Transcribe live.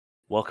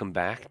Welcome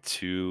back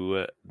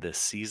to the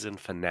season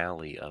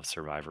finale of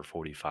Survivor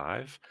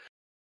 45.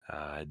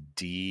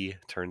 D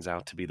turns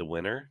out to be the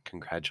winner.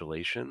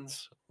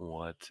 Congratulations.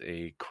 What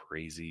a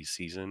crazy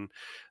season.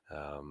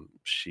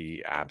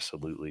 She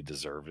absolutely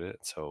deserved it.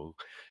 So,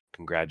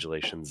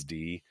 congratulations,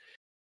 D.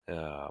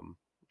 Um,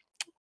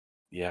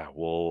 yeah,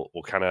 we'll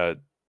kind of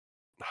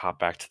hop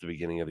back to the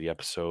beginning of the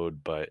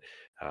episode, but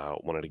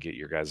wanted to get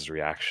your guys'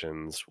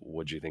 reactions.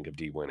 What'd you think of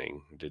D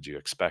winning? Did you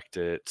expect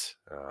it?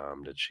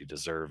 Did she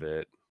deserve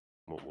it?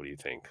 What do you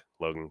think?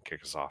 Logan,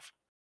 kick us off.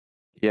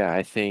 Yeah,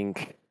 I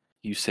think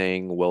you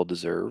saying well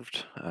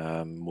deserved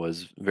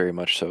was very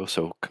much so.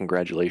 So,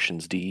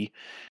 congratulations, Dee.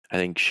 I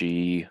think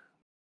she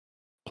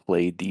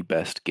played the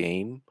best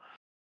game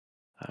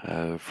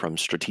from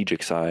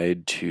strategic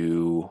side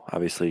to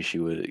obviously she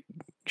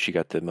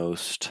got the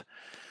most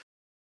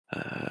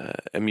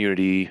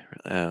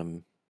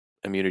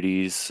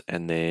immunities,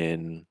 and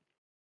then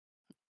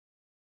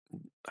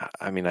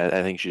I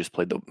think she just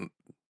played the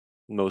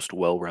most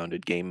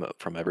well-rounded game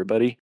from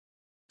everybody.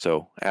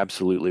 So,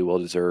 absolutely well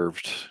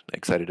deserved.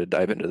 Excited to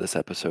dive into this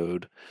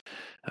episode.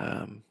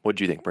 What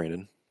do you think,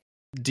 Brandon?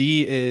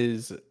 D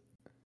is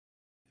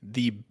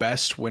the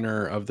best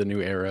winner of the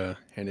new era,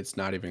 and it's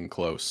not even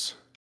close.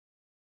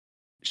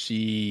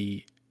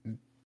 She,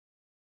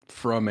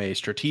 from a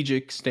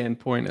strategic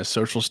standpoint, a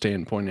social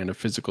standpoint, and a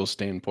physical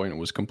standpoint,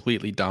 was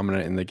completely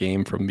dominant in the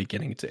game from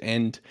beginning to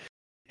end.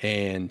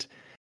 And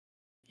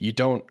you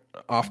don't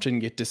often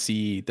get to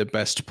see the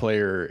best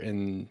player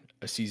in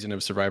a season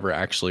of Survivor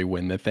actually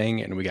win the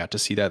thing, and we got to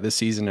see that this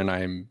season, and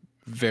I'm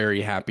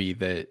very happy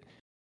that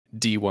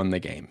D won the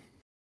game.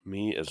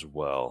 Me as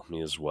well.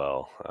 Me as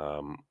well.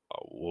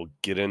 We'll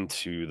get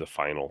into the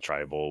final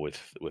tribal with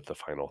the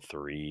final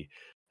three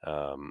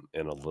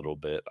in a little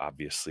bit.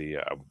 Obviously,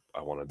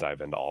 I want to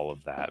dive into all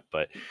of that,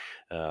 but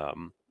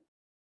um,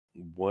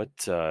 what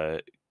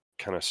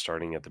kind of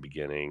starting at the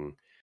beginning,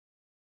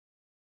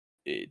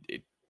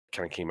 it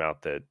kind of came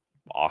out that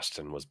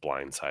Austin was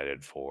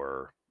blindsided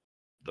for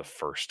the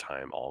first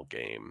time all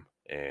game,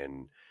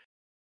 and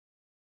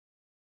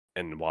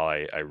while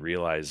I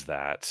realized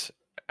that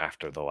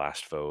after the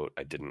last vote,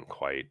 I didn't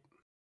quite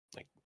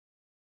like.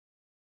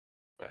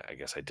 I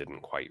guess I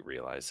didn't quite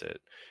realize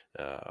it,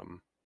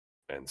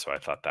 and so I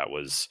thought that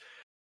was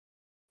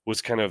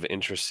kind of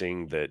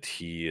interesting that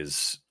he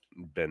has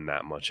been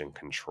that much in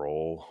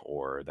control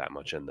or that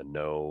much in the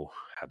know,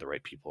 had the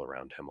right people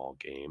around him all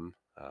game,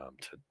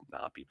 to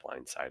not be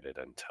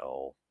blindsided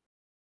until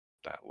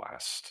that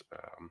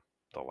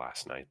the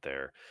last night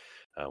there,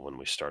 when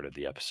we started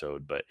the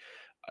episode. But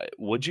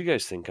what'd you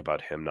guys think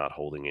about him not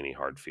holding any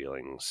hard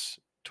feelings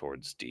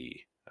towards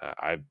D?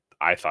 I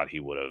thought he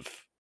would have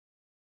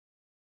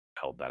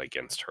held that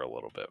against her a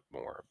little bit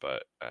more,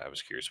 but I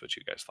was curious what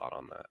you guys thought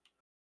on that.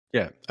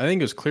 Yeah, I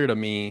think it was clear to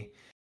me,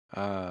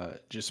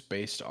 just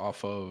based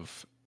off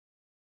of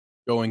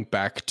going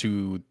back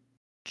to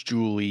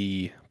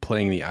Julie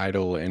playing the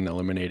idol and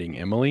eliminating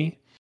Emily.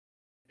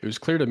 It was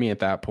clear to me at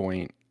that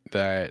point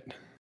that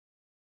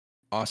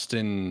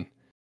Austin,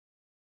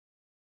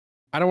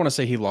 I don't want to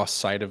say he lost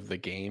sight of the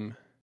game,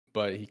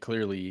 but he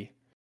clearly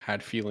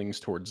had feelings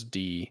towards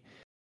Dee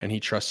and he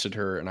trusted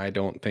her. And I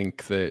don't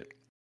think that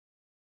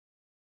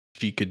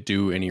she could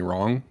do any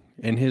wrong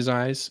in his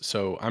eyes.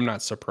 So I'm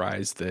not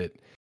surprised that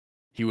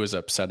he was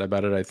upset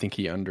about it. I think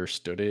he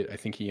understood it. I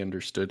think he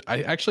understood.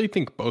 I actually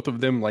think both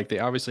of them, like, they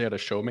obviously had a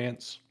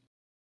showmance,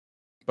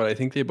 but I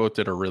think they both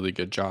did a really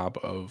good job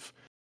of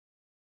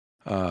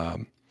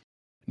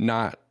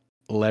not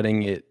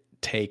letting it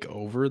take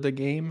over the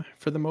game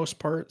for the most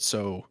part.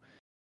 So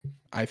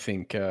I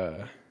think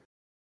like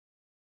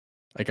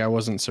I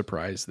wasn't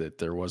surprised that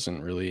there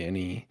wasn't really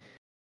any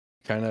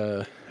kind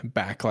of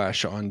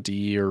backlash on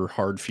D or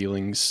hard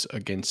feelings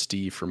against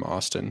D from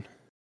Austin.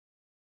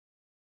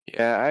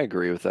 Yeah, I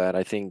agree with that.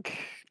 I think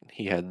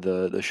he had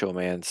the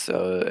showmance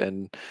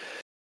and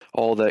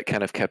all that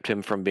kind of kept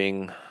him from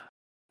being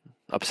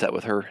upset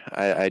with her.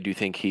 I do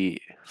think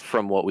he,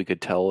 from what we could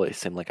tell, he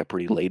seemed like a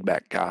pretty laid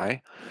back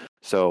guy.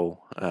 So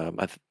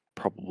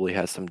probably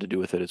has something to do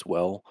with it as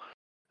well.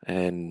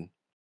 And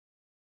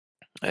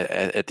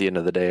at the end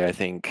of the day, I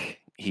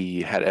think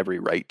he had every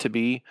right to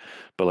be.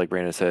 But like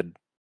Brandon said,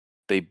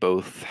 they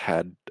both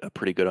had a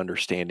pretty good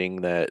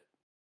understanding that,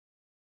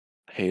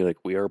 hey, like,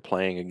 we are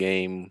playing a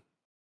game.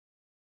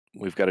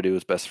 We've got to do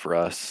what's best for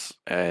us,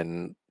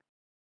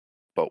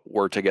 but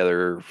we're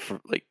together for,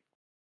 like,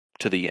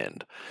 to the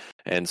end.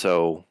 And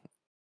so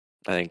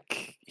I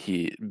think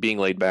he being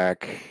laid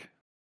back,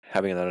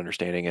 having that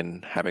understanding,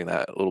 and having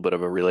that little bit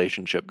of a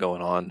relationship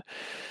going on,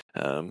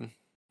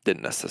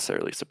 didn't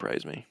necessarily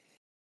surprise me.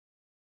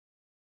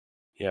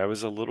 Yeah, I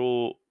was a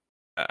little.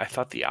 I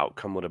thought the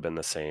outcome would have been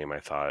the same. I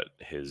thought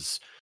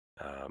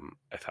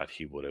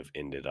he would have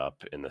ended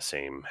up in the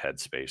same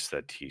headspace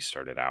that he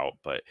started out,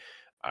 but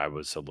I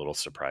was a little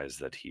surprised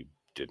that he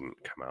didn't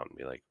come out and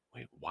be like,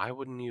 "Wait, why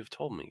wouldn't you have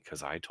told me?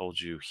 Because I told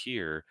you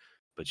here,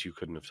 but you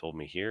couldn't have told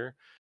me here."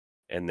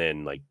 And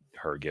then like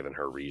her giving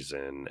her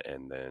reason,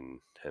 and then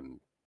him,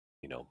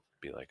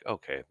 be like,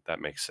 okay, that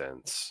makes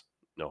sense.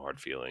 No hard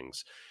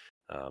feelings.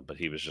 But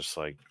he was just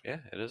like, yeah,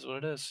 it is what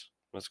it is.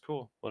 That's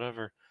cool.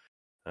 Whatever.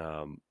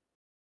 Um,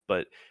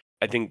 but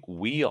I think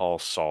we all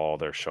saw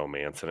their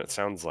showmance, and it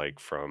sounds like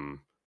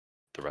from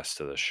the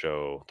rest of the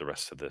show, the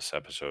rest of this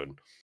episode,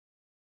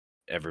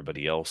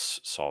 everybody else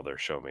saw their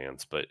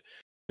showmance, but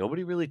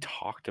nobody really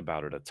talked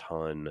about it a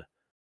ton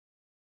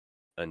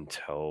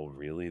until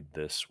really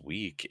this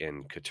week.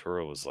 And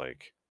Katura was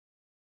like,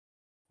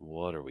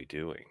 what are we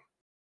doing?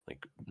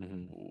 Like,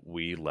 Hmm.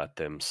 we let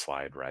them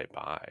slide right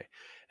by.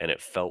 And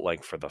it felt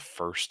like for the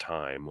first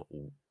time,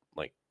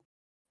 like,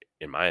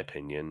 in my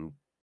opinion,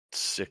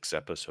 6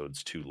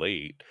 episodes too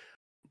late,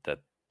 that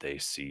they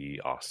see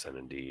Austin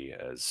and Dee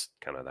as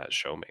kind of that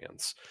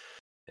showmance.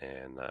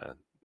 And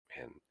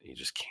you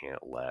just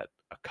can't let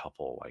a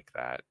couple like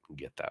that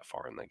get that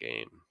far in the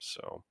game.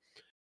 So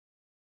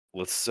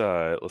let's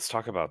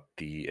talk about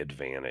the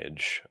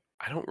advantage.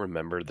 I don't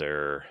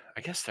remember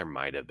I guess there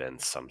might have been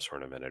some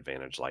sort of an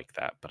advantage like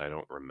that, but I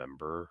don't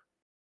remember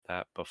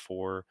that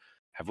before.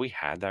 Have we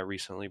had that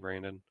recently,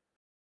 Brandon?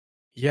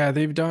 Yeah,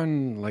 they've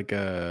done like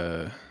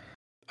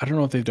I don't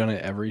know if they've done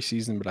it every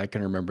season, but I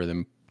can remember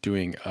them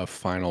doing a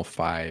final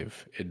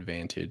five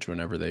advantage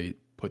whenever they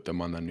put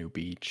them on the new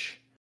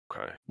beach,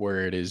 Okay.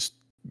 where it is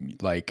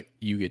like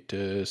you get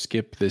to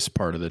skip this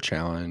part of the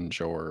challenge,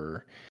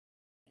 or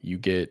you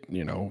get,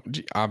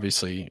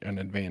 obviously an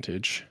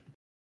advantage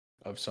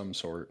of some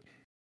sort.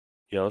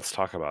 Yeah, let's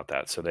talk about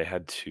that. So they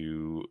had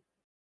to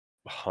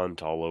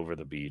hunt all over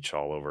the beach,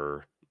 all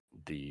over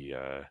the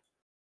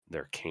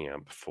their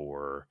camp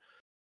for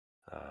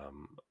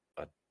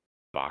a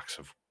box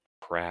of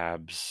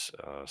crabs,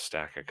 a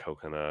stack of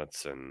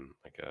coconuts, and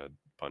like a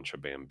bunch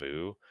of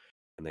bamboo,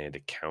 and they had to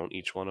count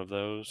each one of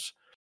those.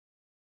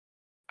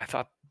 I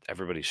thought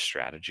everybody's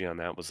strategy on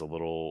that was a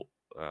little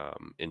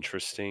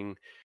interesting.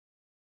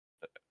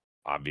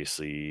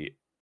 Obviously,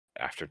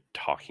 after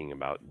talking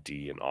about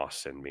Dee and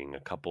Austin being a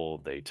couple,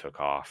 they took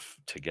off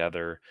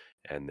together,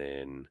 and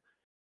then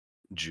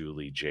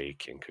Julie,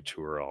 Jake, and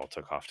Couture all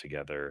took off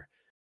together.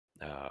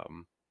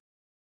 Um,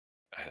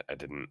 I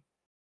didn't.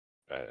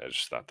 I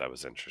just thought that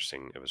was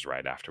interesting. It was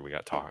right after we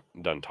got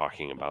done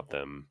talking about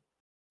them,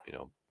 you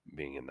know,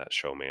 being in that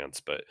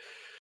showmance. But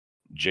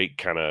Jake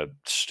kind of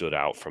stood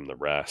out from the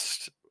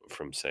rest,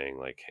 from saying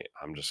like, "Hey,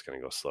 I'm just going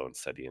to go slow and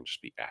steady and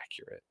just be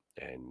accurate."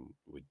 And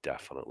we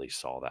definitely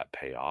saw that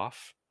pay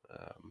off,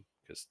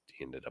 because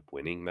he ended up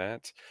winning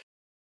that.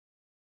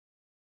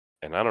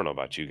 And I don't know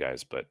about you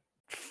guys, but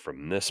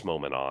from this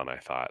moment on, I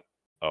thought,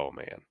 "Oh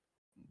man,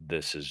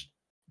 this is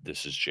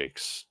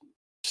Jake's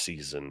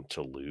season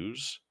to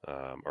lose,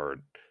 or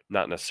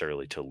not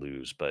necessarily to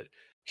lose, but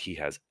he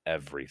has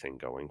everything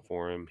going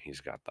for him.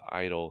 He's got the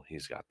idol,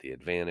 he's got the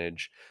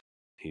advantage,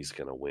 he's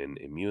going to win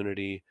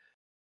immunity.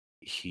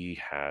 He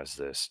has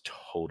this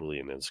totally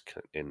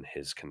in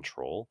his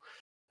control."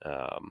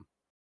 Um,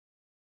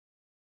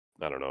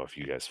 I don't know if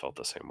you guys felt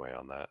the same way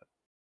on that.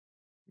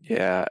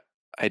 Yeah,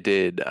 I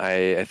did.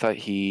 I thought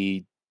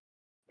he,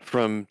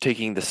 from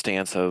taking the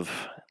stance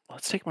of,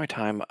 let's take my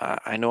time.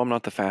 I know I'm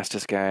not the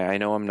fastest guy. I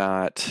know I'm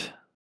not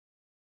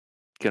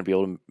going to be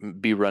able to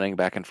be running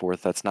back and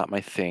forth. That's not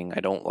my thing. I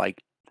don't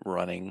like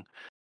running.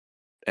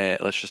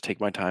 Let's just take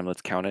my time.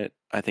 Let's count it.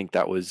 I think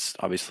that was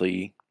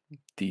obviously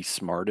the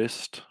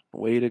smartest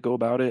way to go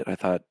about it. I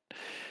thought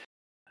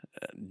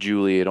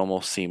Julie, it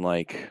almost seemed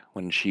like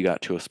when she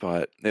got to a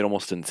spot, it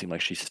almost didn't seem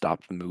like she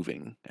stopped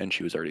moving and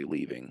she was already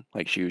leaving.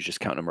 Like she was just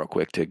counting them real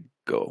quick to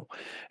go,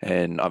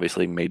 and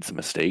obviously made some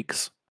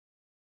mistakes.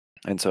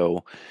 And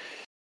so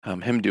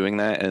him doing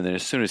that, and then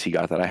as soon as he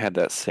got that, I had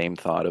that same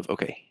thought of,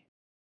 okay,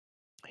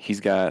 he's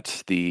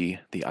got the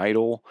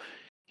idol,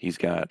 he's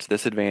got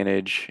this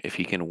advantage. If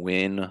he can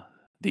win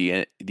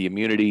the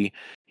immunity,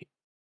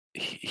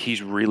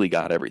 he's really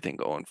got everything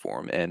going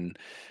for him. And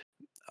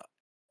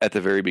at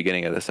the very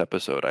beginning of this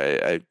episode,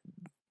 I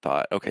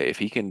thought, okay, if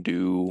he can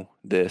do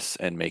this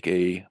and make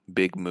a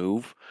big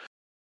move,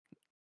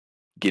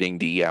 getting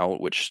Dee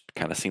out, which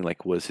kind of seemed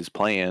like was his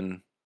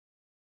plan,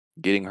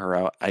 getting her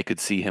out, I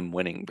could see him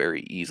winning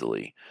very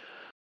easily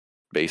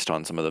based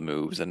on some of the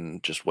moves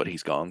and just what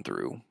he's gone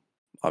through.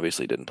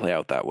 Obviously, didn't play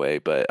out that way,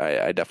 but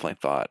I definitely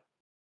thought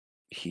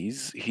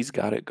he's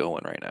got it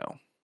going right now.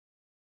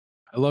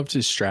 I loved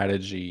his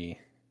strategy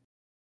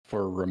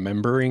for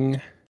remembering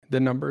the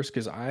numbers,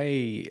 because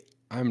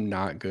I'm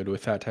not good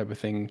with that type of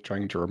thing,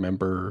 trying to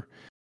remember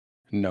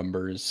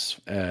numbers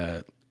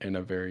in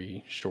a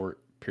very short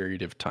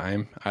period of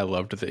time. I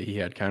loved that he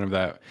had kind of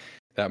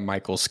that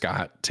Michael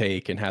Scott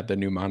take and had the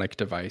mnemonic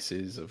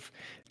devices of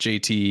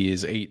JT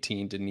is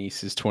 18,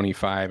 Denise is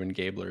 25, and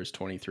Gabler is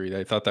 23.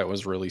 I thought that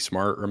was really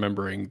smart,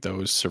 remembering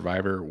those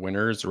Survivor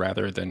winners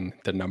rather than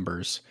the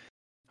numbers.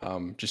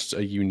 Just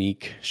a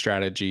unique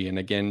strategy. And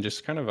again,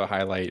 just kind of a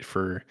highlight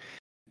for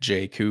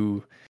Jake,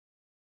 who,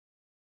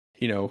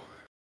 you know,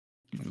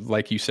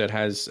 like you said,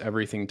 has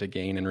everything to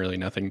gain and really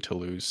nothing to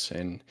lose.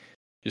 And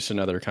just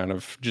another kind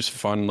of just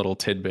fun little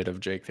tidbit of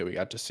Jake that we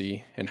got to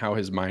see and how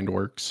his mind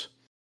works.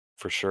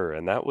 For sure.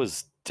 And that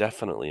was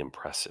definitely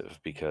impressive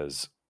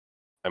because,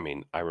 I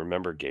mean, I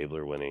remember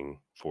Gabler winning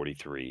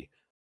 43,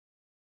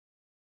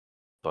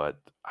 but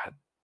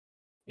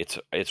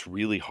it's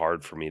really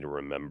hard for me to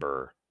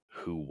remember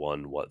who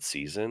won what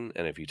season.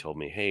 And if you told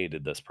me, "Hey,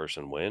 did this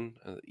person win?"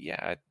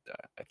 Yeah,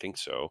 I think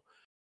so.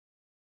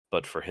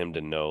 But for him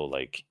to know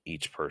like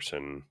each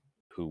person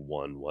who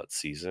won what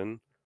season,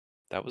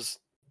 that was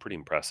pretty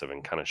impressive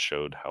and kind of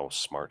showed how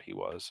smart he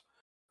was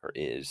or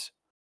is.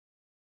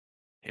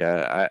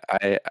 Yeah,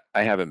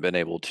 I haven't been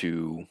able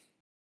to,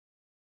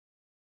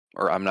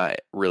 or I'm not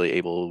really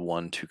able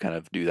one to kind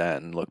of do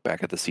that and look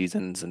back at the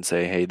seasons and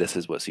say, hey, this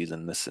is what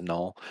season this and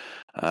all.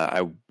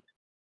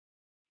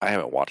 I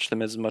haven't watched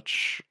them as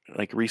much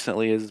like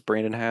recently as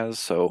Brandon has.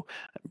 So,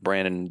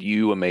 Brandon,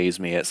 you amaze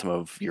me at some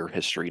of your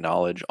history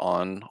knowledge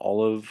on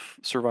all of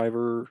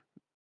Survivor.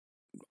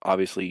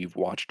 Obviously, you've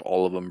watched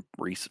all of them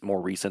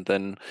more recent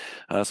than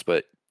us,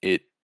 but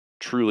it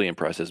truly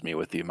impresses me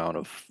with the amount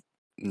of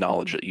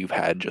knowledge that you've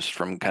had just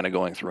from kind of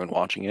going through and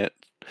watching it,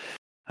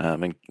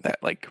 and that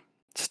like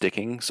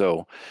sticking.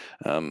 So,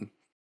 um,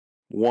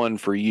 one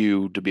for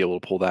you to be able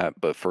to pull that,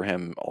 but for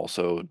him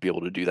also to be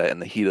able to do that in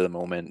the heat of the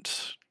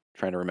moment,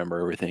 trying to remember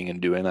everything and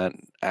doing that,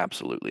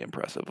 absolutely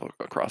impressive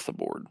across the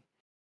board.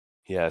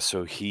 Yeah,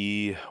 so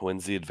he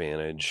wins the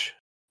advantage.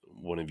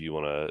 One of you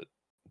want to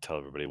tell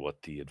everybody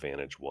what the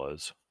advantage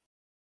was?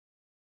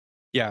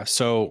 Yeah,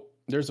 so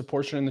there's a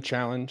portion in the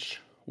challenge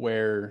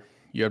where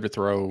you have to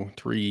throw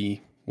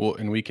three. Well,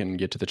 and we can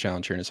get to the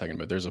challenge here in a second,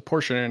 but there's a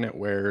portion in it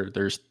where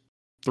there's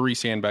three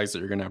sandbags that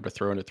you're going to have to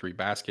throw into three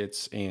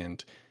baskets,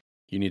 and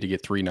you need to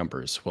get three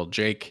numbers. Well,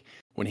 Jake,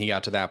 when he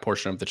got to that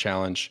portion of the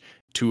challenge,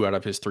 two out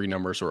of his three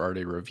numbers were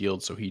already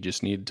revealed, so he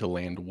just needed to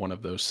land one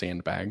of those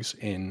sandbags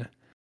in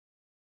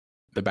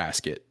the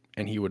basket,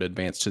 and he would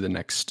advance to the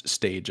next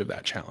stage of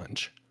that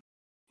challenge.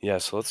 Yeah,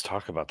 so let's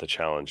talk about the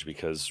challenge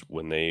because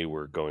when they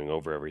were going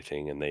over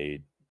everything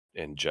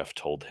and Jeff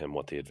told him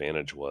what the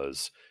advantage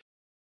was,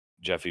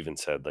 Jeff even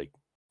said like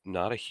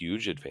not a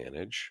huge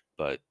advantage,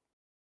 but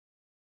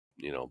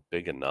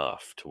big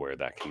enough to where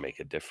that can make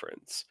a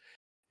difference.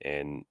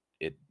 And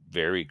it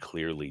very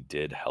clearly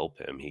did help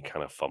him. He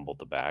kind of fumbled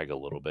the bag a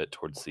little bit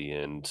towards the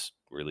end,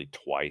 really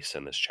twice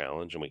in this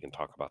challenge, and we can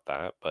talk about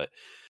that. But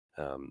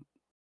um,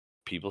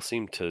 people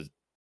seem to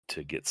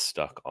get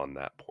stuck on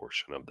that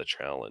portion of the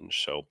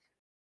challenge. So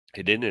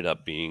it ended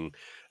up being,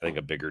 I think,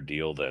 a bigger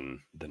deal than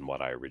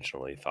what I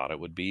originally thought it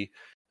would be,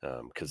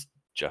 because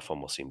Jeff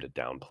almost seemed to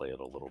downplay it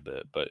a little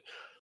bit. But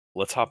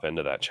let's hop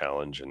into that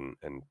challenge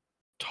and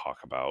talk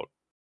about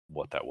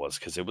what that was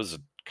because it was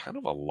kind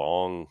of a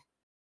long,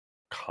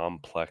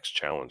 complex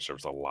challenge. There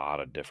was a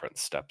lot of different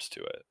steps to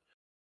it.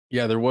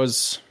 Yeah, there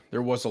was a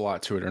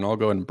lot to it, and I'll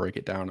go ahead and break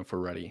it down if we're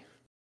ready.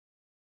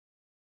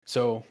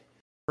 So,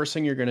 first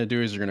thing you're going to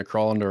do is you're going to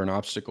crawl under an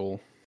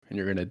obstacle and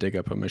you're going to dig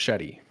up a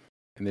machete.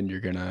 And then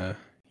you're going to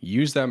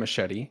use that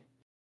machete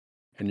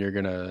and you're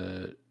going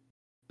to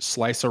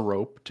slice a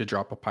rope to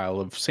drop a pile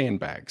of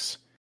sandbags.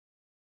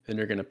 Then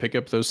you're going to pick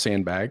up those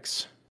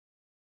sandbags,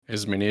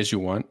 as many as you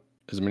want,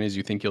 as many as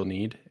you think you'll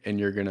need, and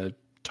you're going to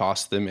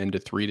toss them into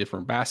three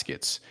different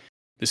baskets.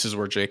 This is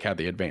where Jake had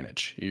the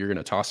advantage. You're going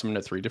to toss them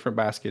into three different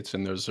baskets,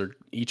 and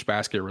each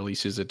basket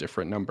releases a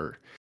different number.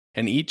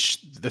 And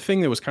the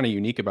thing that was kind of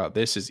unique about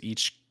this is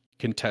each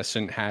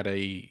contestant had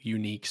a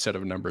unique set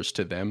of numbers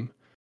to them.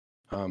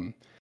 But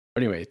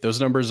anyway, those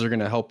numbers are going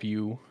to help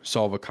you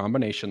solve a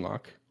combination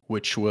lock,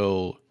 which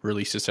will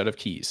release a set of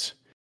keys.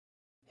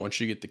 Once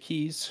you get the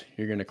keys,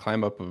 you're going to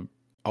climb up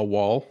a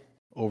wall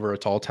over a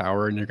tall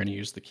tower, and you're going to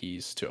use the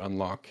keys to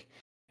unlock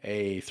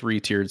a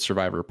three-tiered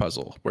survivor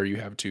puzzle where you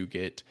have to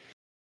get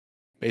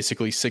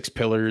basically 6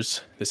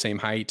 pillars the same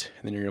height,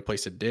 and then you're going to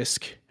place a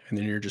disc, and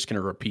then you're just going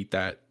to repeat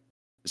that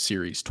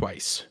series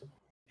twice.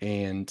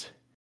 And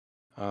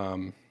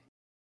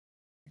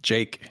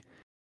Jake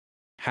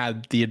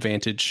had the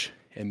advantage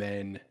and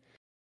then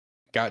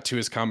got to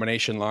his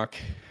combination lock,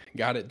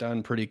 got it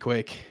done pretty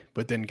quick,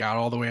 but then got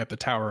all the way up the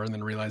tower and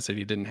then realized that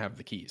he didn't have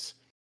the keys.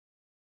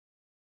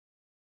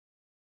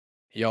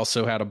 He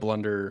also had a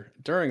blunder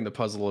during the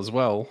puzzle as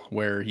well,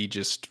 where he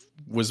just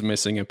was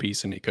missing a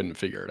piece and he couldn't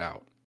figure it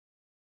out.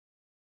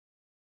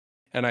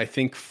 And I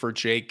think for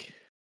Jake,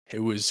 it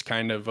was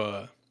kind of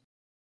a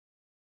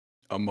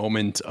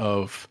moment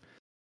of,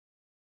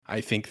 I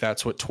think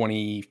that's what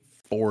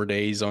 24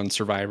 days on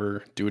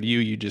Survivor do to you.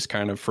 You just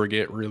kind of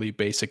forget really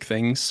basic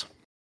things.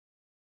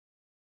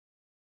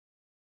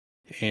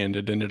 And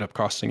it ended up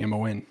costing him a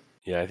win.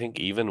 Yeah, I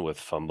think even with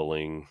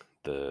fumbling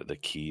the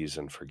keys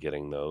and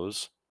forgetting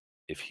those,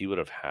 if he would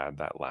have had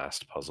that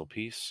last puzzle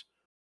piece,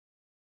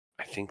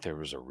 I think there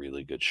was a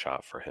really good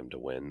shot for him to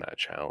win that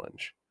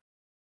challenge.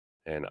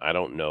 And I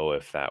don't know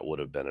if that would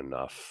have been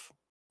enough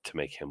to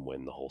make him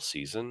win the whole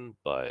season,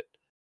 but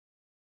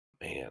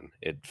man,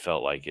 it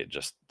felt like it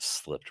just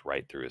slipped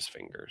right through his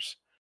fingers.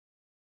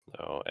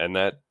 So, and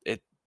that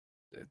it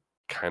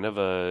kind of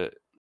I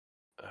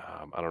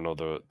don't know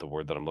the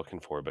word that I'm looking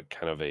for, but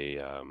kind of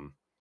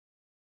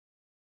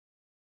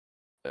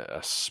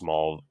a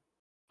small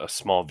a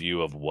small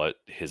view of what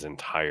his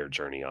entire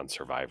journey on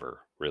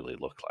Survivor really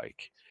looked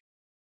like.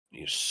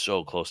 He's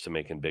so close to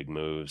making big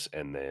moves,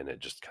 and then it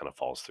just kind of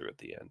falls through at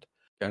the end.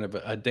 Kind of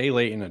a day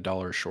late and a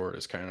dollar short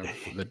is kind of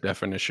the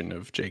definition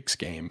of Jake's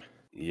game.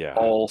 Yeah.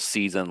 All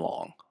season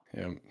long.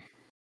 Yeah.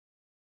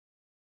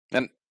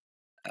 And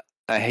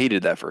I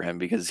hated that for him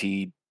because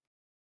he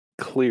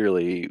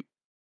clearly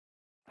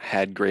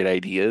had great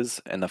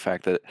ideas, and the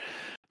fact that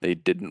they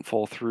didn't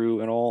fall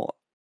through and all,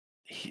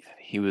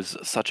 he was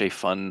such a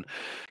fun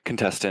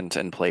contestant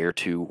and player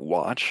to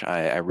watch.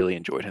 I really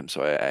enjoyed him,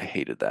 so I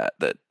hated that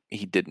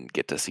he didn't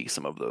get to see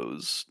some of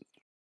those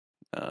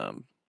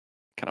kind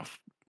of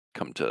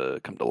come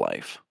to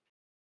life.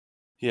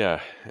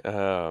 Yeah.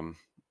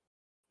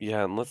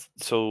 Yeah, and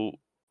so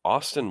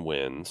Austin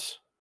wins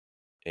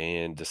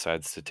and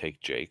decides to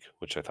take Jake,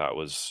 which I thought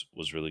was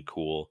really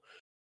cool.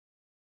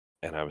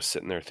 And I was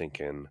sitting there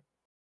thinking,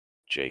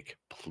 Jake,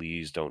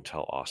 please don't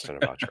tell Austin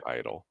about your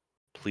idol.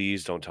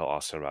 Please don't tell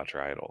Austin about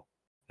your idol.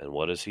 And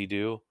what does he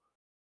do?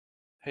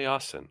 Hey,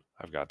 Austin,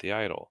 I've got the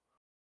idol.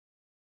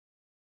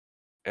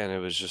 And it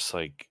was just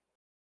like,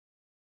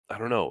 I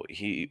don't know.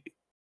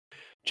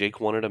 Jake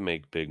wanted to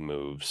make big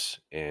moves,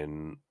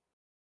 and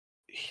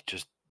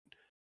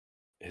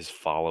his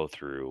follow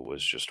through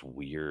was just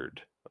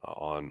weird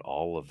on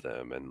all of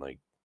them. And like,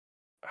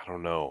 I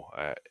don't know.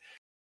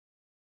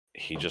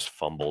 He just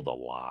fumbled a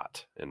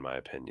lot, in my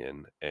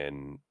opinion.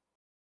 And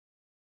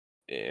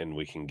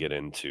we can get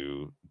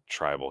into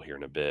tribal here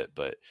in a bit,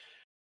 but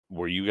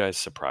were you guys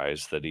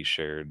surprised that he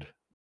shared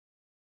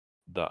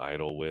the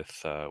idol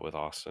with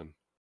Austin,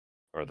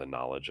 or the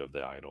knowledge of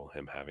the idol,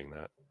 him having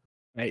that?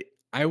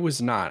 I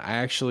was not.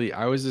 I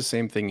was the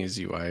same thing as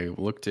you. I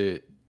looked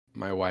at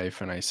my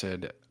wife and I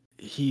said,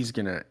 he's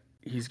gonna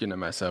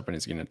mess up and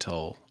he's gonna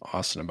tell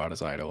Austin about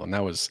his idol. And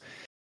that was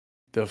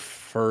the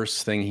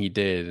first thing he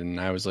did. And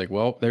I was like,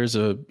 well, there's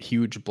a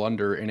huge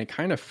blunder. And it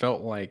kind of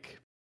felt like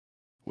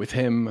with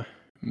him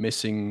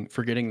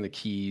forgetting the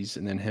keys,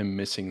 and then him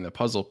missing the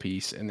puzzle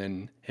piece, and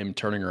then him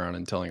turning around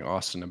and telling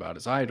Austin about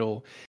his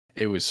idol,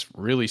 it was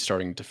really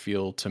starting to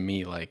feel to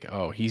me like,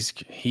 oh, he's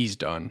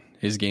done.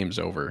 His game's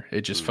over.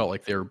 It just felt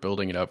like they were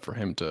building it up for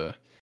him to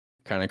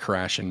kind of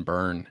crash and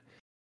burn.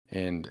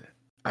 And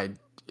it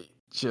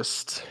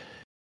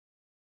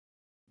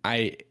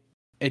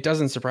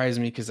doesn't surprise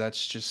me, because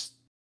that's just,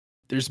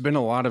 there's been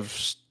a lot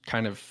of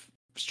kind of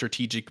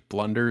strategic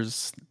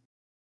blunders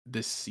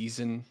this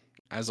season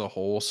as a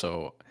whole,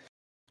 so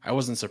I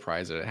wasn't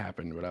surprised that it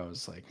happened, but I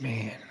was like,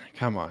 man,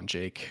 come on,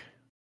 Jake.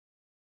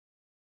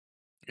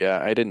 Yeah,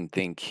 I didn't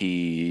think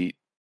he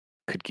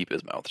could keep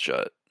his mouth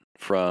shut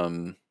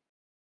from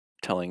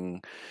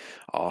telling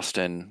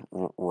Austin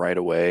right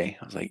away.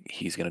 I was like,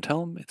 he's going to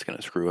tell him, it's going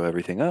to screw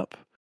everything up.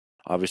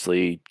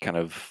 Obviously, kind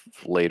of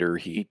later,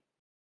 he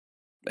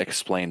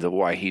explains of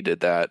why he did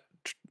that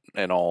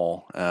and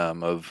all,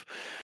 of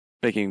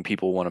making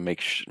people want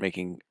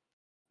to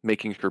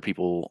making sure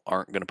people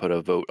aren't going to put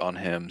a vote on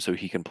him so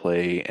he can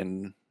play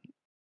and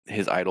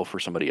his idol for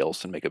somebody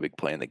else and make a big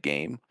play in the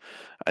game.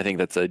 I think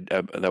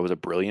that was a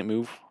brilliant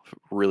move,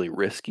 really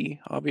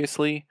risky,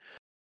 obviously.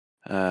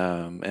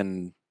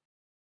 And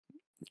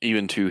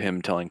even to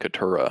him telling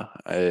Katura,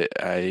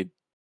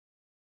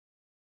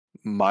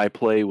 my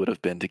play would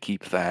have been to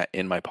keep that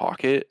in my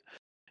pocket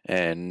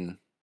and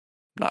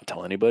not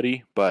tell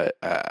anybody. But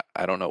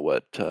I don't know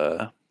what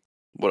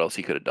else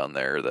he could have done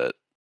there that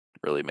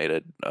really made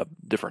it a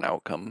different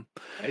outcome.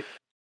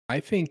 I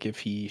think if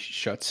he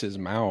keeps his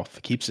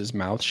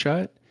mouth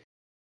shut,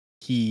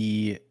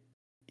 he's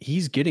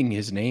getting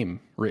his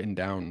name written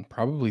down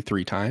probably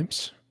 3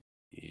 times.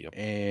 Yep.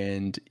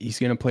 And he's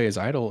going to play his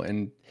idol,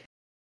 and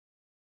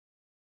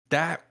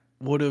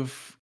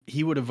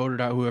he would have voted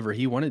out whoever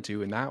he wanted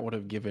to, and that would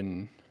have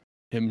given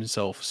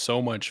himself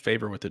so much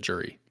favor with the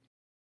jury.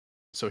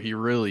 So he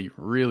really,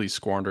 really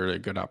squandered a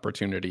good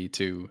opportunity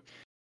to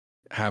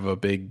have a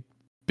big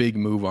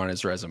move on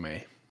his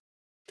resume.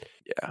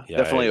 Yeah,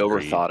 definitely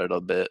overthought it a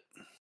bit.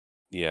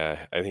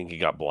 Yeah, I think he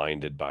got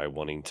blinded by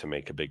wanting to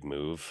make a big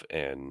move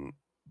and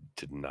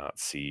did not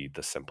see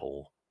the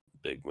simple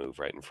big move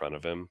right in front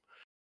of him.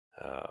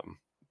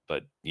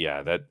 But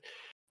yeah,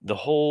 the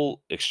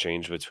whole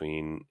exchange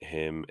between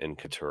him and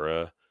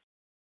Katura,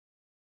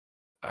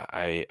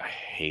 I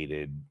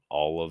hated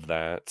all of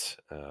that.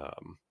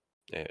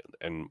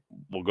 And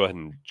we'll go ahead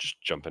and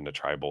just jump into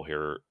tribal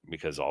here,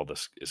 because all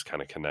this is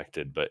kind of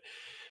connected. But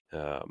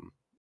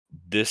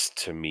this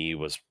to me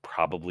was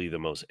probably the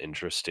most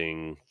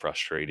interesting,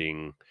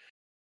 frustrating,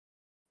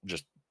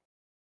 just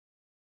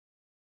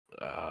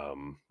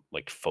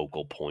like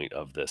focal point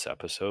of this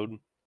episode,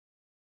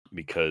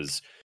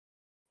 because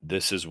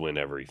this is when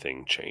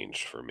everything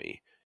changed for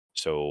me.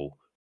 So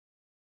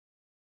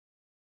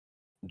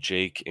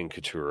Jake and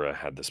Katura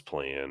had this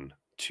plan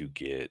to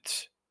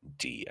get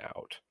D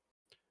out.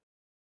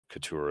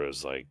 Katura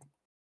is like,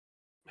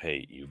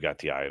 hey, you've got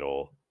the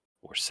idol.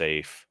 We're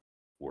safe.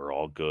 We're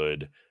all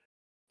good.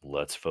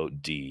 Let's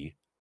vote D.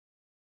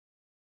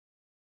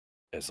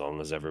 As long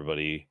as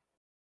everybody,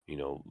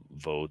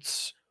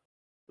 votes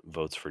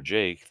votes for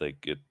Jake,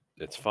 like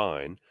it's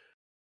fine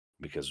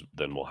because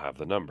then we'll have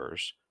the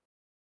numbers.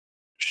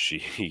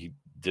 She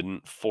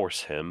didn't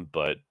force him,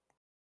 but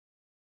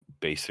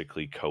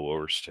basically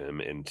coerced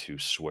him into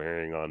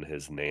swearing on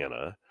his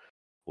nana,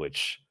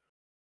 which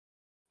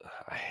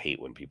I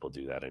hate when people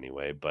do that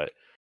anyway, but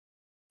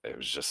it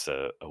was just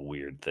a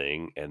weird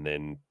thing. And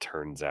then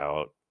turns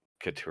out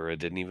Katura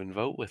didn't even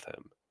vote with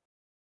him.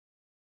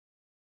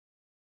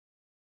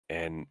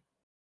 And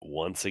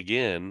once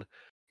again,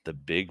 the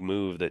big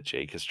move that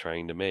Jake is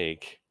trying to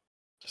make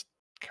just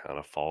kind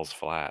of falls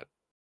flat.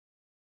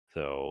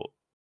 So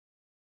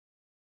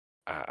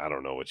I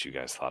don't know what you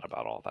guys thought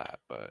about all that,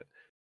 but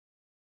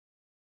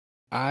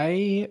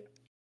I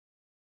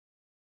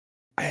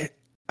I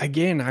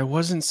again, I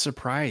wasn't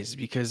surprised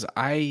because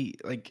I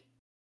like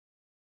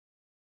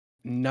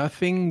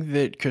nothing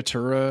that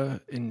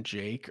Katura and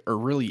Jake, or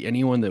really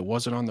anyone that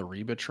wasn't on the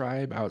Reba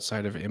tribe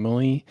outside of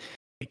Emily,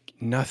 like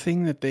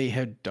nothing that they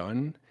had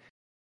done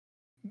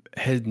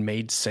had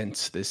made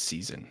sense this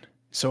season.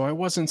 So I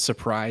wasn't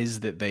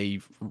surprised that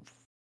they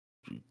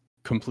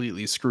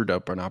completely screwed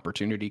up an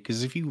opportunity,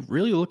 because if you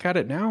really look at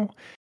it now,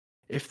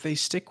 if they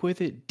stick with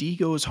it, D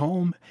goes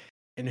home,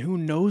 and who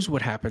knows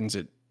what happens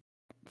at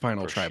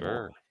Final for Tribal.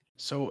 sure.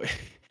 So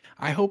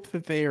I hope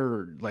that they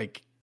are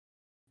like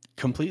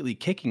completely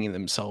kicking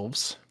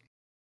themselves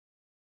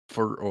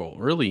for, well,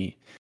 really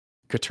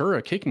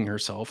Katura kicking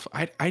herself.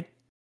 I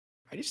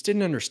just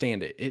didn't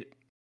understand it. It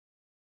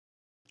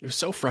was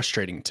so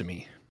frustrating to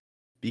me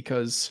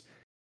because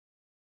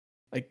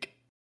like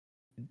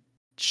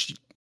she,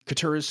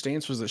 Katura's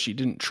stance was that she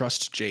didn't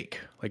trust Jake.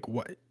 Like,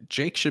 what?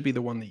 Jake should be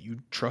the one that you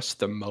trust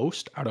the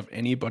most out of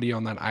anybody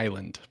on that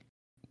island,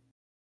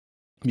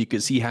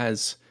 because he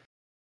has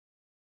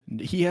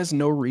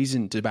no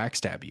reason to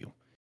backstab you.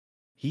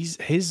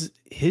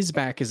 His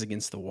back is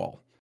against the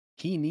wall.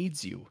 He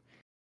needs you.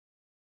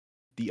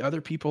 The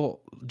other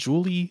people,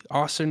 Julie,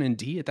 Austin, and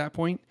D at that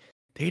point,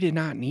 they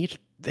didn't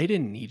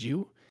need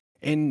you.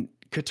 And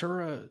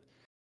Katura,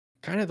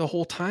 kind of the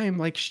whole time,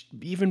 like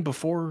even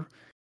before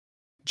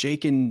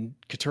Jake and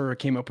Katura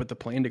came up with the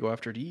plan to go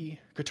after D,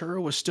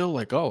 Katura was still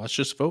like, "Oh, let's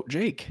just vote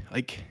Jake."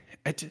 Like,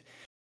 it's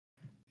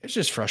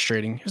just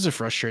frustrating. It was a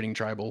frustrating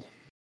tribal.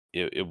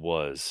 It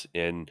was.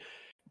 And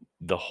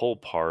the whole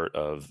part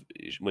of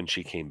when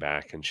she came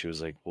back and she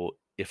was like, well,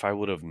 if I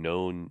would have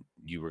known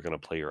you were going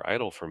to play your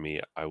idol for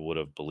me, I would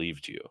have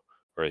believed you.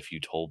 Or if you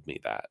told me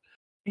that.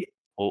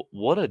 Well,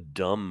 what a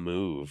dumb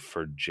move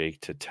for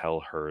Jake to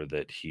tell her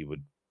that he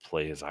would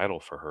play his idol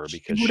for her, She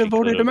because would have she could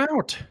voted have. him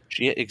out.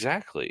 She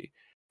exactly.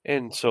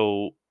 And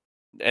so,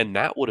 and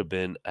that would have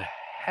been a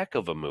heck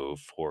of a move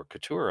for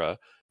Katura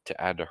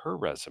to add to her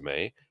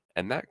resume,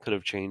 and that could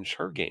have changed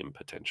her game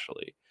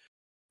potentially.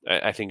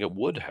 I think it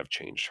would have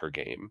changed her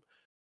game.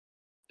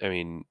 I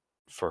mean,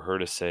 for her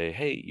to say,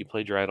 "Hey, you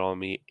played your idol on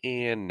me,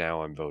 and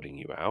now I'm voting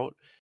you out,"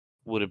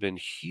 would have been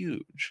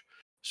huge.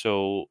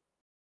 So,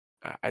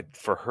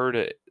 for her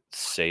to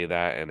say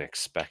that and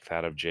expect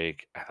that of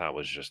Jake, I thought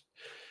was just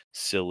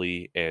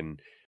silly.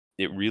 And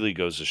it really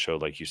goes to show,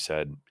 like you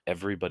said,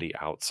 everybody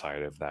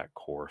outside of that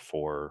core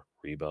four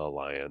Reba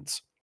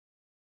alliance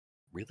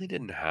really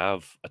didn't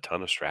have a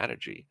ton of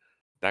strategy.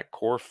 That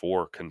core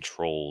four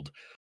controlled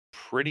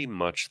pretty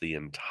much the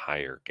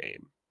entire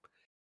game.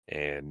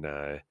 And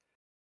I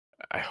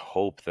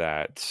hope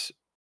that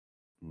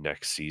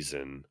next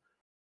season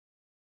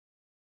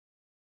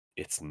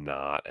it's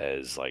not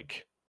as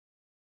like,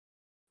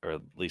 or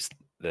at least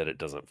that it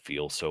doesn't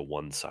feel so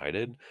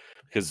one-sided,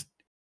 because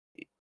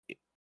i-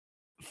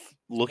 i-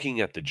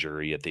 looking at the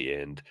jury at the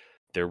end,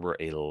 there were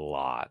a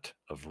lot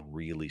of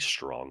really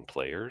strong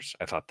players.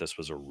 I thought this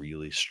was a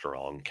really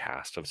strong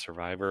cast of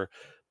Survivor,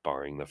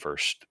 barring the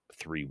first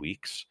 3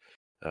 weeks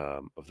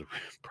of the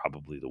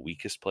probably the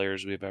weakest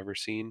players we've ever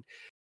seen.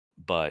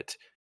 But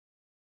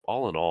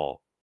all in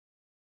all,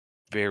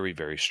 very,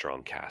 very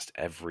strong cast.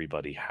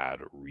 Everybody had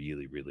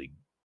really, really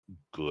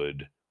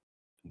good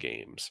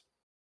games,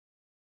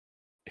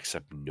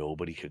 except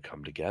nobody could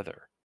come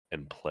together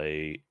and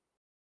play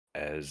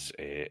as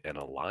an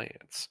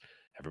alliance.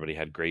 Everybody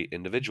had great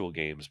individual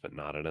games, but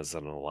not as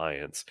an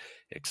alliance,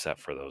 except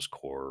for those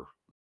core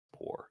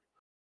four.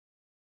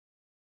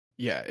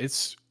 Yeah,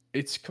 it's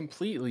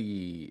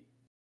completely.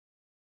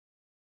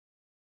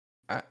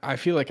 I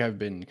feel like I've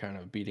been kind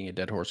of beating a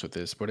dead horse with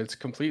this, but it's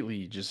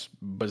completely just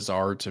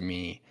bizarre to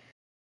me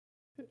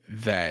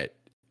that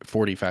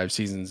 45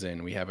 seasons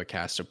in, we have a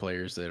cast of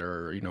players that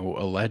are,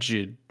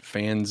 alleged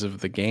fans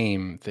of the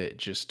game that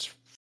just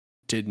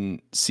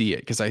didn't see it.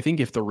 Because I think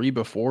if the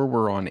Reba 4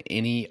 were on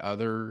any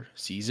other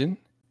season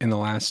in the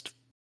last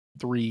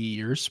 3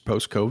 years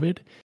post COVID,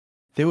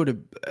 they would have,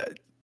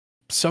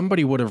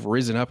 somebody would have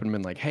risen up and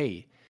been like,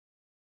 "Hey,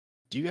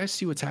 do you guys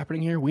see what's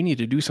happening here? We need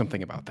to do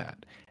something about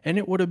that." And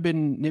it would have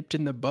been nipped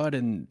in the bud,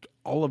 and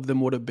all of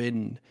them would have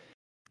been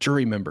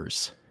jury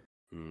members.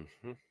 Hmm.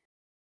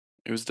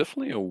 It was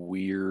definitely a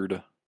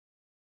weird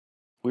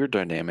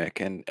dynamic,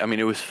 and I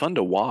mean, it was fun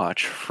to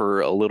watch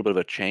for a little bit of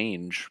a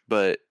change,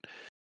 but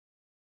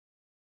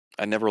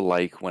I never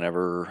like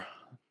whenever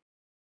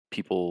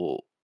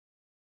people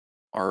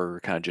are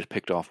kind of just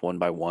picked off one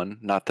by one.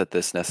 Not that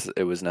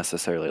it was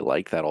necessarily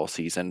like that all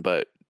season,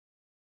 but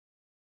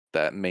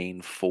that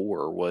main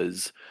four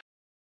was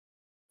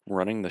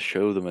running the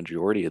show the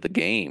majority of the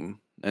game,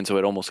 and so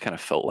it almost kind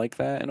of felt like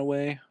that in a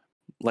way.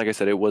 Like I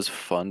said, it was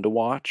fun to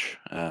watch,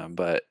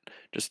 but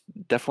just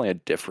definitely a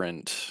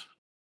different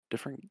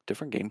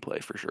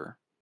gameplay for sure.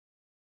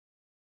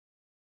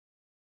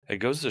 It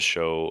goes to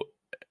show,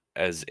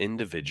 as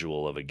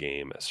individual of a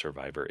game as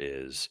Survivor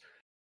is,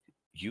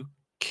 you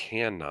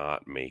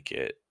cannot make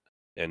it,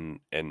 and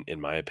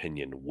in my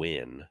opinion,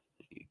 win.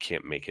 You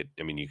can't make it.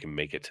 I mean, you can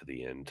make it to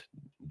the end.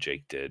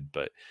 Jake did,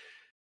 but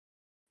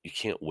you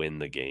can't win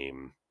the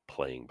game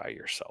playing by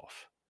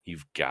yourself.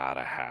 You've got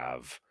to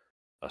have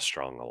a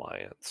strong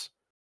alliance.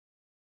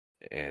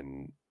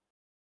 And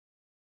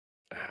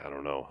I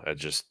don't know.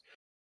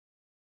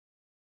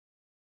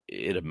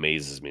 It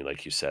amazes me,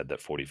 like you said,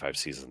 that 45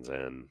 seasons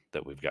in,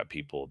 that we've got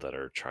people that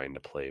are trying to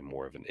play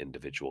more of an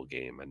individual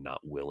game and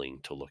not willing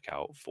to look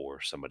out for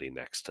somebody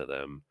next to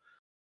them,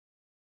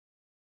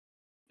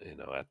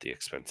 at the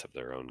expense of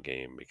their own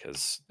game,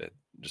 because it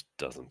just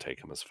doesn't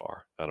take them as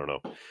far. I don't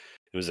know.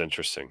 It was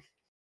interesting.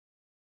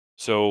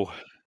 So,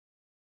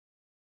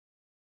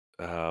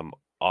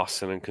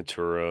 Austin and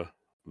Katura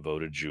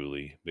voted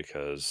Julie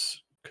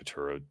because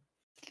Katura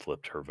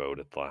flipped her vote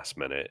at the last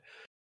minute.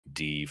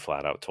 Dee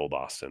flat out told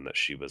Austin that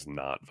she was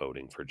not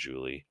voting for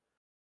Julie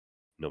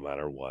no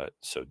matter what.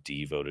 So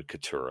Dee voted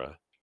Katura.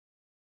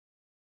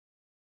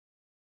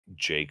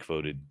 Jake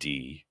voted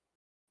Dee,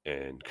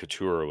 and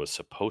Katura was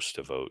supposed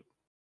to vote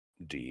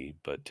Dee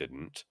but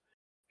didn't.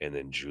 And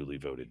then Julie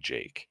voted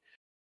Jake.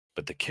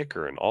 But the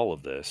kicker in all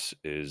of this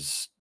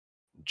is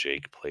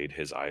Jake played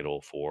his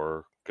idol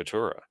for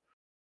Katura.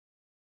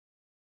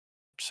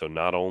 So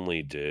not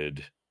only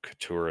did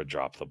Katura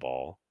drop the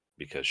ball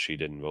because she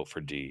didn't vote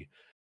for Dee,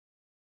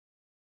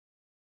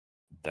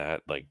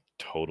 that like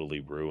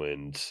totally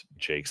ruined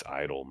Jake's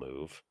idol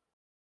move,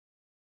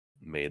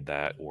 made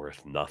that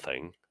worth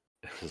nothing.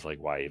 It's like,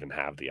 why even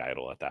have the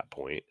idol at that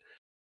point?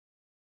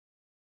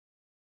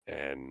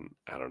 And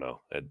I don't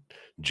know.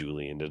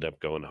 Julie ended up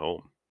going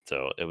home.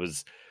 So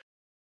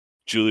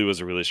Julie was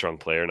a really strong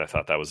player, and I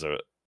thought that was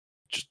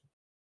just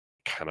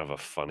kind of a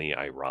funny,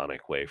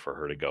 ironic way for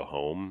her to go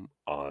home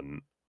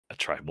on a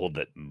tribal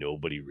that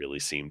nobody really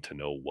seemed to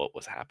know what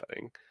was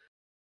happening.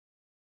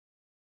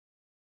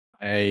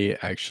 I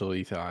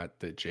actually thought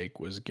that Jake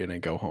was gonna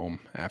go home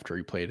after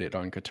he played it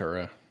on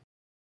Katura.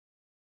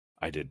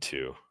 I did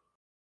too.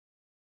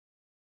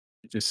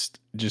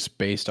 Just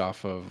based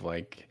off of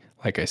like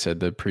I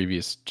said, the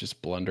previous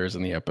just blunders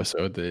in the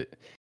episode that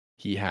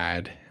he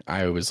had,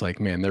 I was like,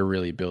 man, they're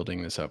really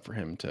building this up for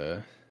him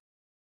to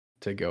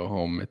go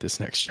home at this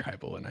next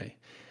tribal, and I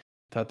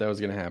thought that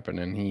was gonna happen,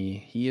 and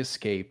he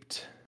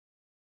escaped.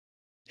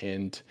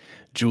 And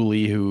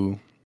Julie, who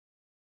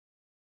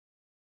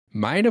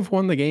might have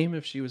won the game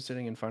if she was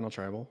sitting in final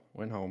tribal,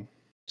 went home.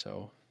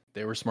 So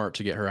they were smart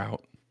to get her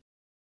out.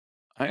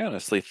 I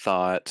honestly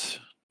thought,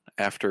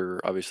 after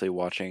obviously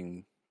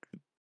watching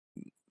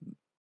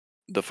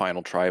the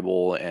final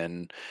tribal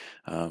and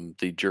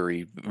the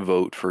jury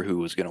vote for who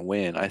was going to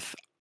win,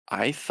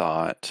 I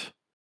thought,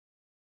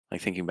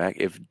 like thinking back,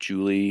 if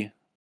Julie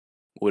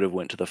would have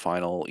went to the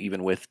final,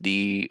 even with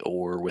Dee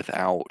or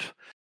without,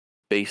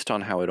 based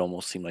on how it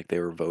almost seemed like they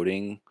were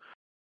voting,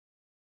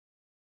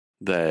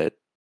 that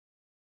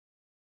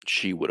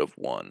she would have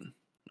won.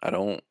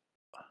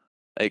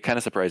 It kind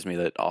of surprised me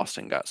that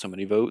Austin got so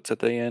many votes at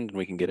the end, and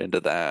we can get into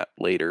that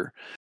later.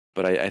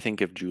 But I think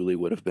if Julie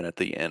would have been at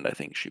the end, I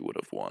think she would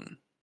have won.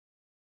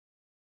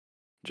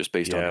 Just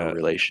based on her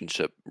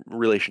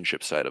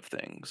relationship side of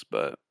things.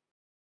 But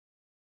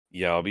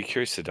yeah, I'll be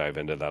curious to dive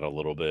into that a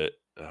little bit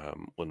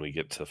when we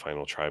get to the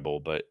final tribal.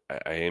 But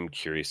I am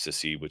curious to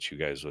see what you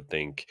guys would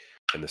think.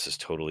 And this is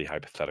totally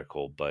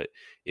hypothetical, but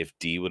if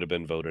Dee would have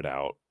been voted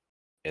out,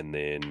 and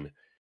then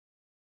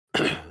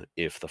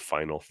if the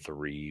final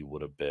three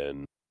would have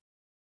been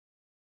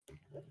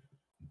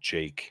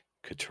Jake,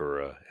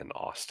 Katura, and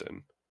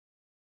Austin,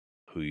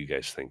 who you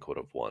guys think would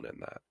have won in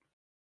that?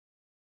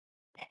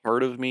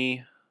 part of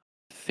me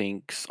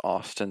thinks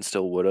Austin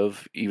still would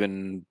have,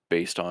 even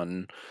based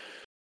on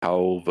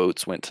how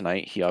votes went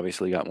tonight. He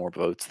obviously got more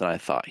votes than I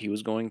thought he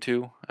was going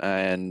to,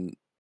 and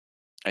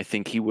I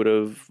think he would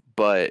have.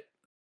 But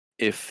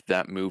if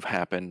that move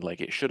happened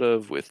like it should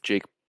have, with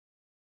Jake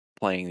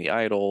playing the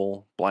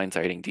idol,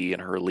 blindsiding Dee,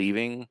 and her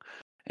leaving,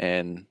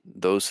 and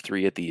those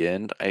three at the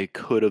end, I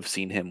could have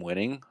seen him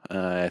winning.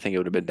 I think it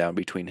would have been down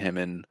between him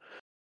and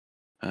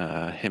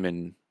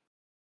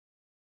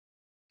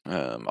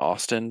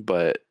Austin,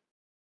 but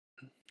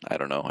I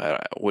don't know.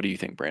 What do you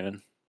think,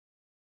 Brandon?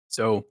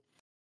 So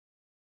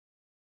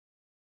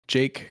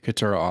Jake,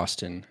 Katura,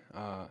 Austin.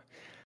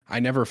 I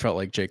never felt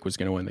like Jake was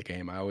going to win the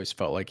game. I always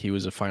felt like he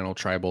was a final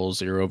tribal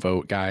 0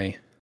 vote guy.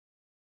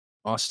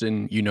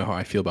 Austin, you know how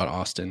I feel about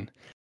Austin.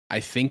 I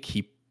think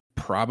he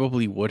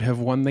probably would have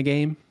won the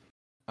game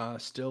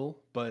still,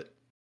 but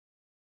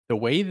the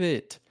way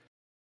that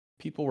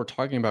people were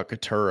talking about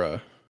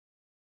Katura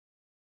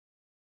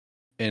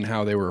and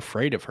how they were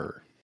afraid of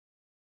her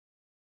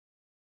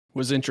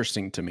was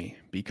interesting to me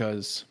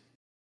because,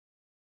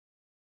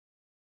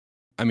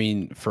 I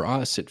mean, for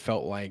us, it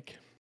felt like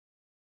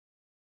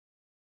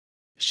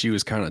she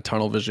was kind of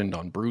tunnel visioned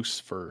on Bruce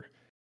for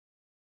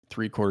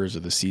 3/4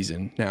 of the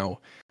season.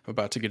 Now, I'm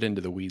about to get into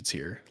the weeds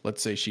here.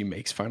 Let's say she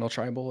makes Final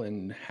Tribal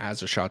and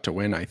has a shot to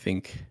win. I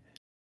think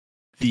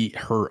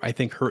her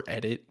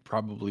edit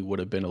probably would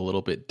have been a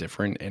little bit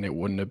different, and it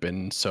wouldn't have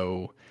been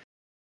so,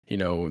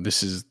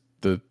 this is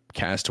the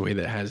castaway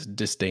that has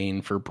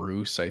disdain for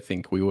Bruce. I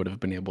think we would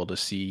have been able to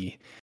see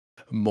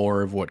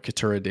more of what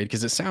Katura did,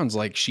 because it sounds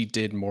like she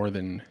did more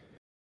than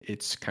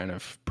it's kind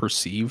of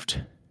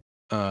perceived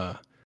on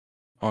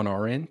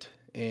our end.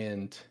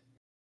 And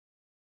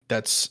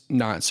that's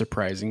not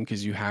surprising,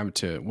 because you have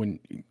to, when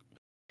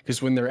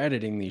they're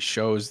editing these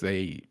shows,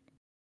 they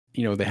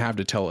have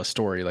to tell a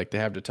story. Like, they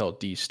have to tell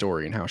Dee's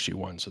story and how she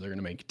won, so they're going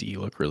to make Dee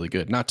look really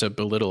good. Not to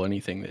belittle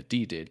anything that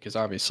Dee did, because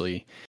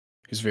obviously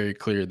it's very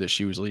clear that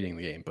she was leading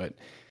the game, but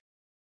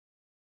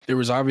there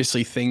was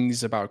obviously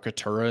things about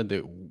Katura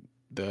that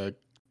the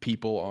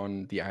people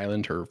on the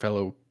island, her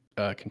fellow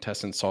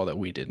contestants, saw that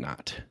we did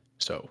not.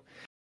 So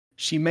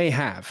she may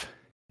have,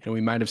 and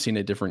we might have seen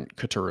a different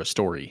Katura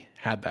story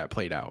had that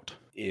played out.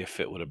 If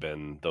it would have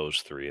been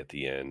those three at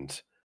the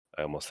end,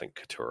 I almost think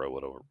Katura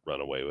would have run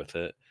away with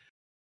it.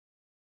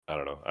 I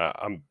don't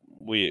know.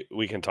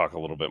 We can talk a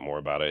little bit more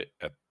about it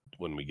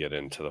when we get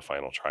into the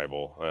final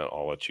tribal.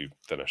 I'll let you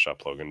finish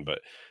up, Logan,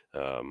 but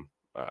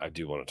I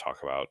do want to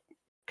talk about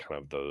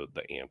kind of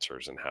the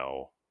answers and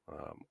how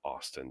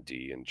Austin,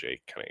 Dee, and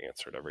Jake kind of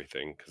answered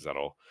everything, because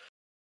that'll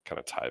kind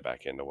of tie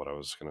back into what I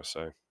was going to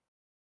say.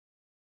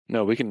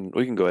 No, we can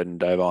go ahead and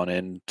dive on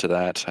into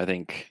that. I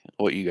think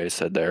what you guys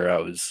said there,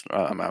 I was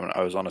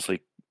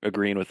honestly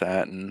agreeing with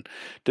that, and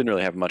didn't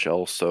really have much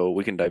else. So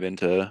we can dive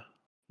into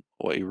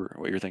what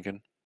you're thinking.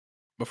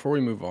 Before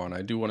we move on,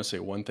 I do want to say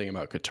one thing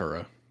about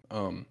Katura.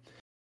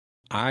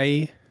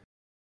 I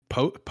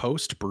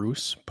post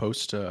Bruce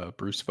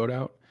vote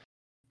out,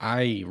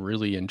 I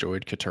really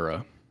enjoyed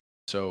Katura.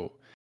 So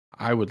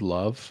I would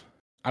love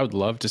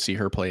to see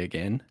her play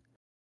again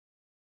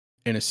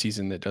in a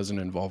season that doesn't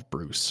involve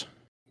Bruce,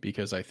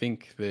 because I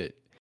think that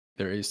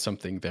there is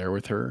something there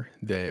with her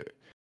that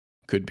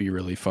could be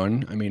really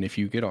fun. I mean, if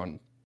you get on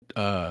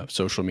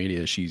social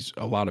media,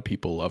 a lot of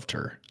people loved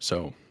her.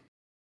 So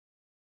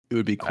it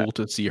would be cool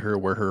to see her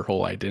where her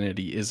whole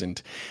identity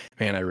isn't,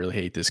 man, I really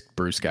hate this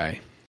Bruce guy.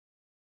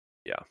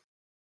 Yeah.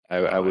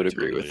 I would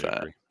agree totally with that.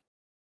 agree.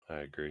 I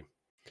agree.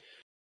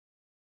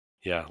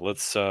 Yeah,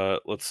 let's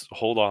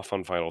hold off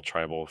on Final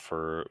Tribal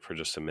for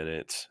just a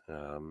minute.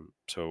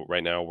 So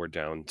right now we're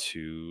down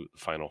to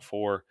Final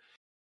Four.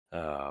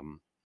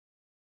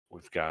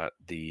 We've got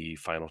the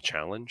final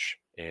challenge,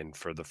 and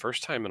for the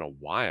first time in a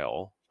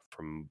while,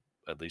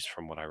 at least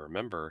from what I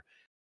remember,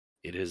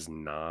 it is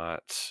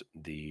not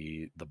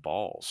the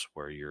balls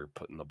where you're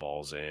putting the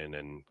balls in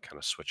and kind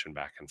of switching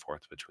back and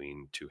forth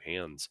between two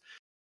hands.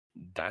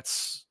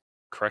 That's,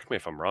 correct me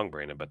if I'm wrong,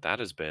 Brandon, but that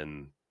has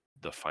been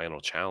the final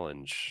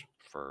challenge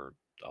for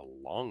a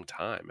long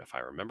time, if I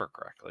remember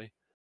correctly.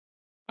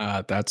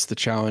 That's the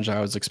challenge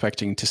I was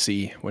expecting to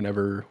see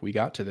whenever we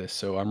got to this.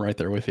 So I'm right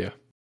there with you.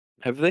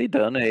 Have they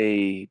done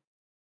a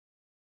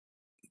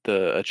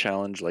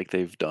challenge like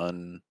they've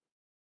done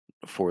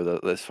for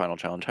this final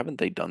challenge? Haven't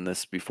they done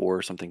this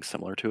before, something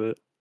similar to it?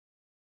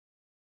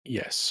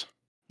 Yes.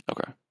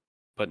 Okay.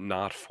 But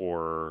not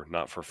for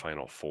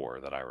Final Four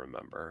that I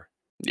remember.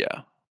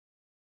 Yeah.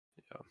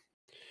 Yeah.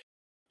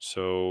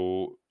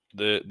 So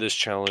this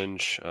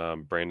challenge,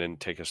 Brandon,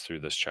 take us through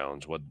this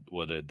challenge. What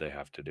did they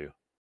have to do?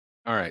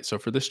 All right. So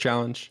for this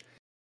challenge,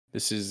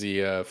 this is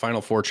the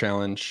Final Four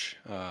challenge.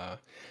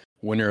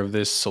 Winner of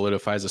this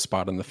solidifies a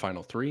spot in the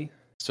Final Three.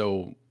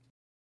 So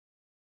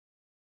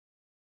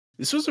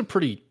this was a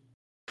pretty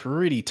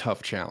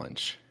tough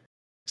challenge.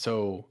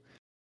 So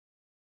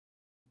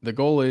the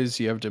goal is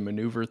you have to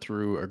maneuver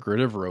through a grid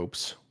of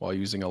ropes while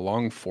using a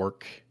long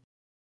fork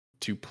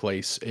to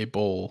place a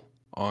bowl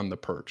on the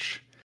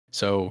perch.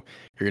 So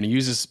you're going to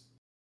use this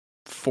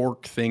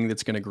fork thing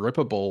that's going to grip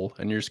a bowl,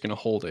 and you're just going to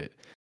hold it.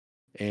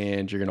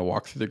 And you're going to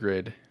walk through the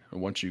grid. And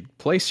once you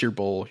place your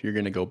bowl, you're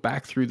going to go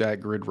back through that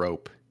grid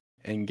rope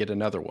and get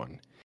another one.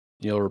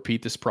 You'll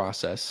repeat this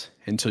process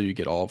until you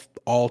get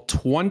all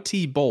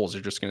 20 bowls.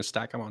 You're just going to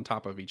stack them on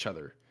top of each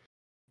other.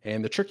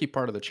 And the tricky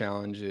part of the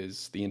challenge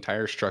is the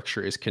entire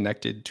structure is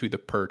connected to the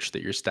perch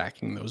that you're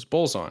stacking those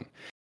bowls on.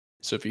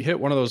 So if you hit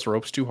one of those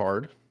ropes too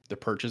hard, the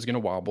perch is going to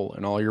wobble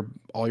and all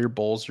your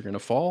bowls are going to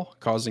fall,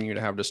 causing you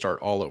to have to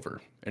start all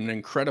over. An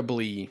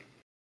incredibly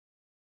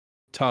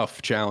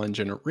tough challenge,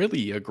 and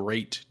really a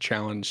great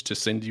challenge to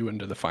send you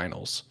into the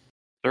finals.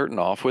 Starting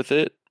off with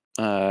it,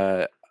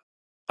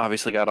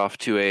 obviously got off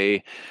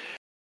to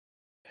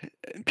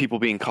people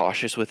being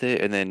cautious with it,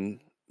 and then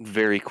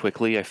very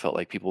quickly I felt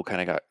like people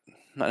kind of got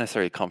not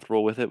necessarily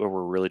comfortable with it, but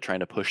were really trying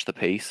to push the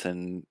pace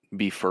and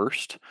be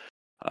first.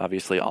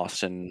 Obviously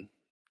Austin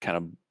kind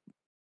of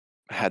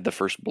had the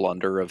first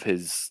blunder of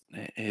his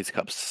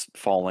cups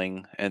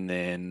falling, and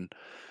then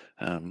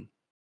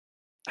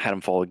had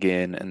him fall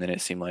again, and then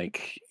it seemed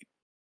like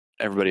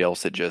everybody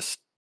else had just.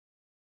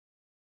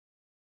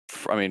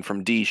 I mean,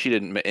 from D, she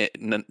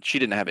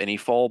didn't have any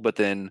fall, but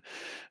then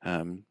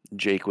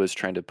Jake was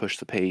trying to push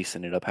the pace,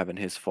 ended up having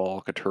his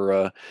fall.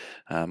 Katura,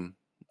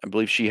 I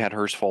believe she had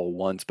hers fall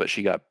once, but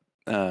she got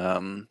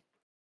her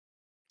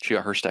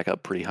stack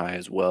up pretty high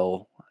as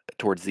well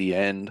towards the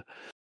end.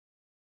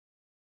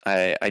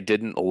 I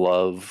didn't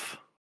love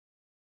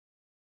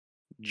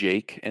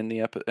Jake in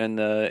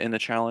the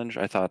challenge.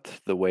 I thought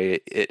the way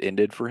it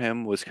ended for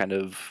him was kind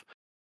of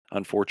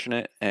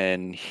unfortunate,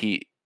 and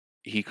he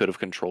could have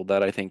controlled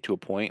that, I think, to a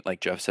point.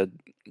 Like Jeff said,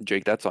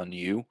 Jake, that's on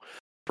you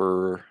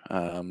for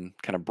kind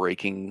of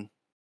breaking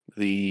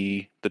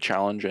the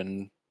challenge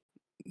and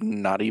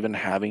not even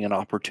having an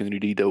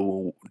opportunity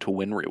to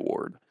win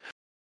reward,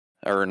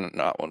 or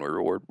not win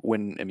reward,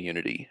 win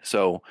immunity.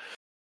 So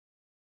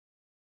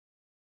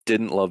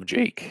didn't love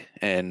Jake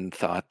and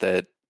thought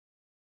that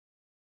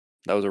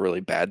was a really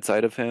bad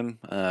side of him.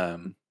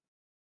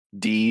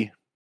 D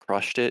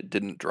crushed it,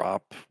 didn't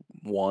drop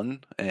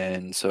one,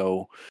 and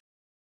so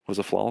was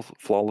a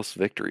flawless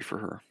victory for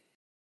her.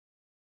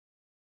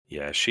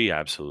 Yeah, she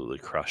absolutely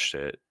crushed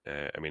it.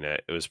 I mean,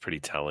 it was pretty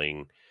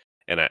telling.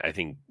 And I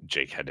think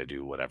Jake had to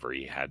do whatever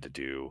he had to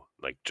do,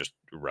 like just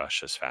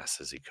rush as fast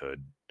as he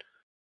could,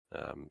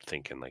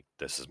 thinking like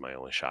this is my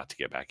only shot to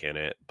get back in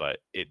it. But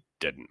it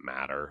didn't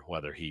matter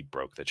whether he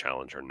broke the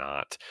challenge or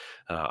not.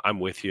 I'm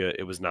with you.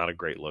 It was not a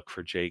great look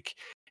for Jake.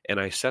 And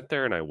I sat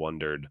there and I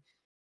wondered,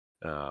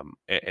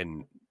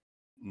 and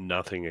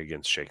nothing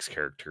against Jake's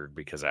character,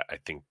 because I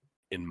think,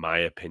 in my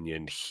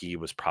opinion, he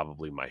was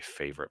probably my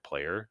favorite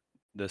player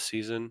this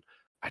season.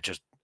 I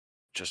just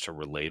a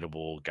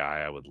relatable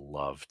guy I would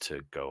love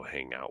to go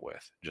hang out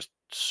with. Just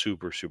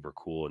super, super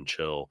cool and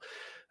chill.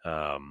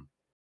 Um,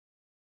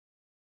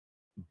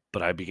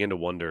 but I began to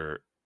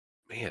wonder,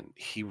 man,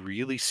 he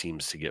really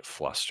seems to get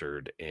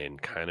flustered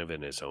and kind of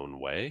in his own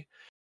way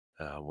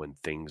when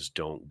things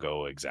don't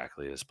go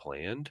exactly as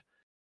planned.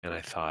 And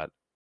I thought,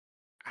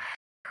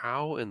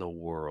 how in the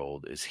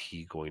world is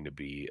he going to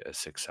be a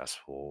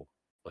successful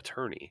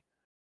attorney?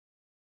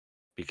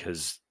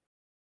 Because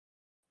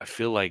I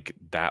feel like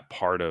that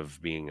part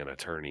of being an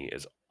attorney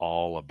is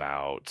all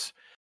about,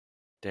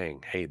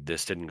 dang, hey,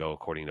 this didn't go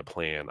according to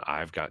plan.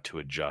 I've got to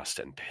adjust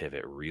and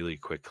pivot really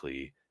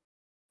quickly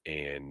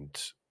and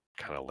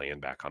kind of land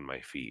back on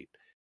my feet.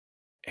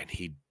 And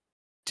he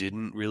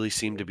didn't really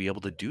seem to be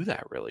able to do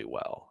that really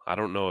well. I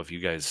don't know if you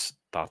guys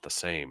thought the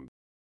same.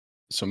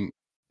 So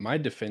my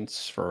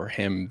defense for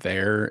him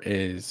there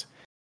is,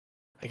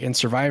 again,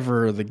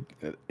 Survivor.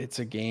 It's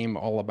a game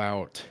all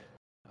about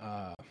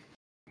uh,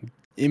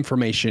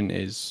 information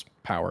is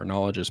power,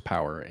 knowledge is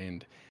power,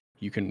 and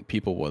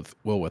people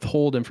will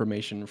withhold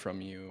information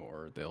from you,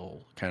 or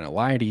they'll kind of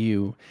lie to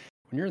you.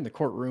 When you're in the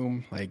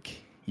courtroom, like,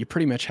 you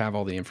pretty much have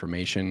all the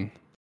information,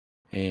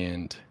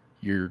 and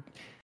you're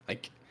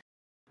like,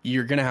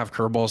 you're gonna have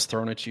curveballs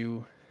thrown at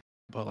you,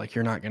 but like,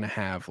 you're not gonna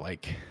have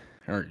like,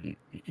 or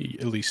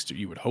at least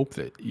you would hope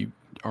that you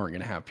aren't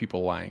gonna have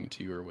people lying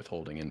to you or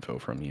withholding info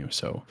from you.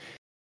 So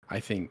I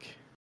think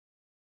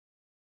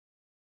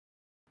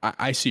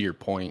I see your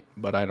point,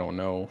 but I don't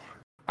know.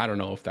 I don't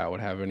know if that would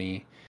have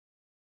any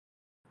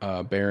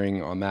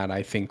bearing on that.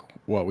 I think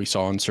what we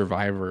saw in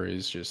Survivor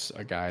is just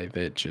a guy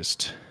that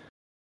just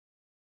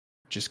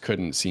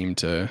couldn't seem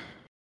to,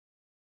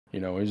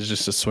 it was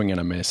just a swing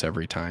and a miss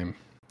every time.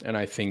 And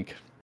I think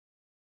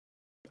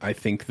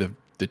the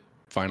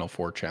Final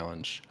Four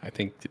challenge, I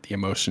think that the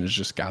emotions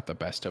just got the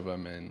best of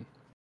him, and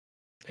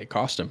it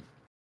cost him.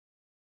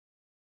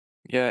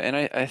 Yeah, and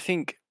I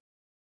think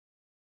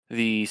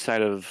the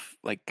side of,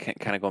 like,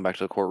 kind of going back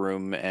to the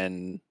courtroom,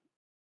 and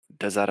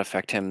does that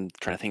affect him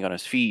trying to think on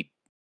his feet?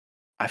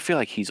 I feel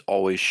like he's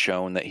always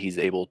shown that he's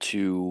able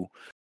to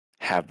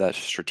have that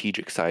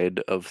strategic side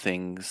of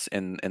things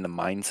in the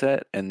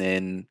mindset, and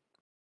then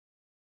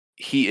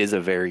he is a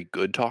very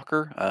good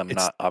talker. Not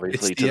It's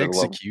obviously to the the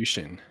level.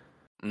 execution.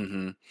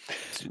 Mm-hmm.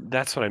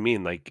 That's what I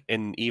mean. Like,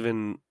 and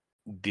even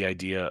the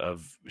idea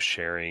of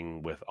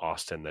sharing with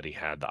Austin that he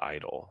had the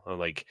idol,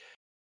 like,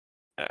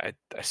 I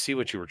see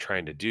what you were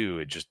trying to do.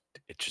 It just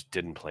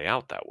didn't play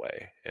out that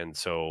way. And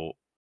so,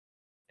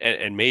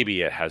 and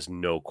maybe it has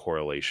no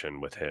correlation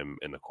with him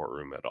in the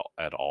courtroom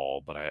at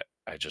all. But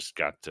I just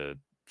got to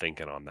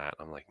thinking on that.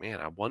 I'm like, man,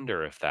 I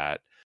wonder if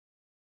that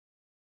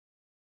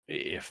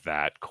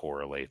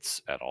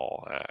correlates at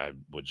all. I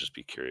would just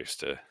be curious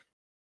to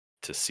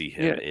see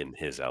him Yeah, in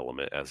his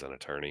element as an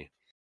attorney.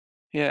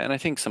 yeah, and I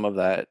think some of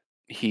that,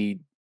 the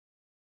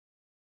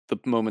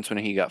moments when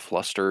he got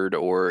flustered,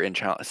 or in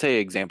say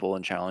example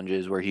in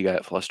challenges where he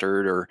got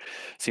flustered or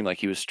seemed like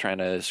he was trying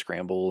to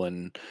scramble,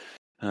 and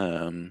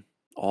um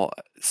all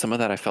some of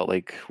that I felt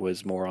like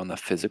was more on the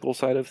physical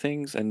side of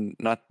things. And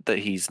not that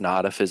he's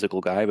not a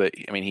physical guy, but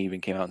I mean, he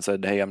even came out and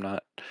said, hey, I'm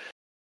not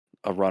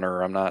a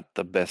runner, I'm not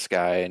the best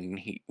guy. And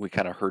we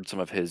kind of heard some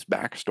of his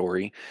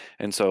backstory,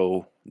 and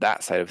so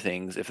that side of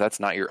things, if that's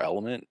not your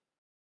element,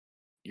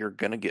 you're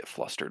gonna get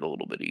flustered a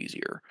little bit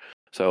easier.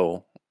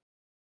 So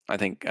I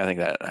think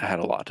that had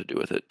a lot to do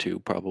with it too,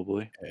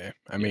 probably. Yeah.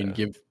 I mean,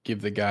 Yeah,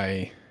 give the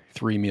guy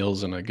 3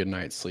 meals and a good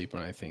night's sleep,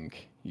 and I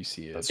think you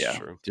see a that's Yeah.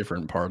 true.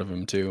 different part of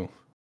him too.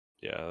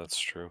 Yeah, that's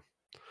true.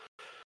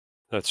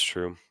 That's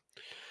true.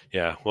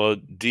 Yeah, well,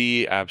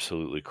 D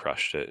absolutely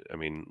crushed it. I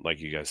mean, like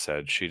you guys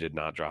said, she did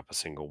not drop a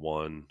single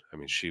one. I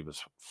mean, she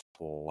was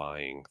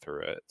flying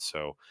through it.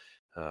 So,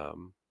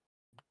 um,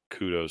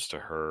 kudos to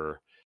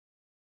her.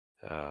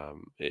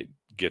 It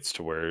gets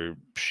to where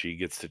she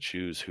gets to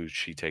choose who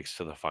she takes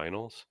to the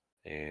finals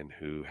and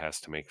who has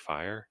to make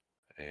fire.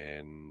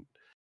 And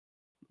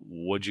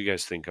what'd you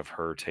guys think of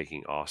her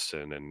taking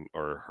Austin and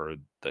or her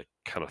the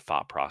kind of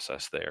thought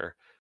process there?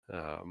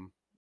 Um,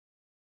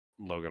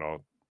 Logan,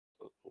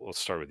 let's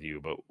start with you.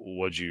 But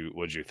what'd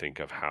you think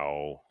of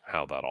how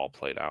that all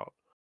played out?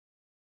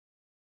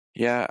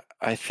 Yeah,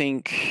 I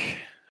think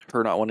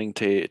her not wanting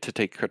to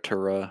take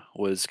Katura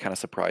was kind of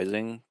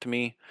surprising to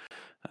me.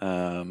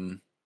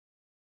 Um,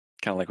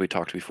 Kind of like we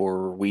talked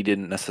before, we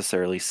didn't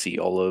necessarily see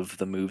all of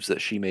the moves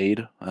that she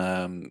made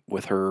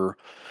with her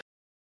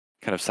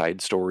kind of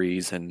side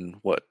stories and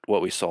what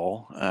we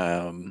saw.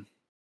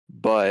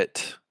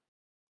 But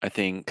I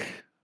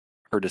think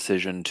her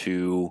decision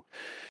to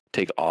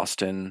take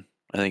Austin,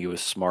 I think it was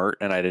smart,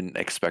 and I didn't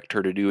expect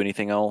her to do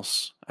anything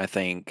else. I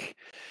think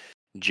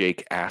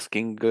Jake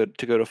asking good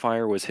to go to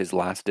fire was his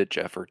last ditch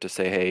effort to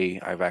say, "Hey,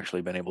 I've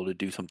actually been able to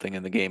do something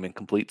in the game and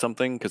complete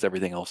something," because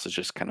everything else has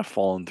just kind of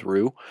fallen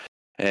through.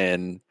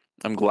 And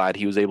I'm glad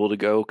he was able to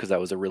go because that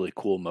was a really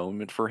cool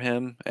moment for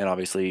him, and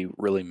obviously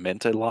really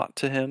meant a lot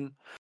to him.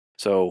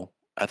 So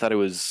I thought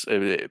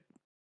it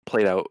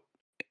played out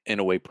in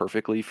a way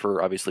perfectly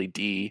for obviously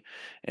D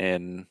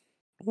and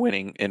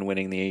winning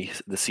the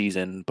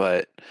season,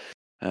 but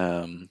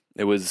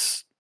it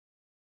was,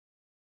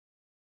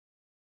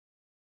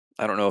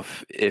 I don't know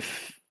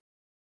if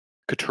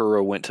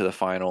Katura went to the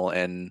final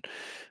and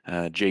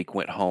Jake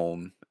went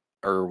home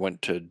or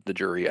went to the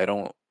jury. I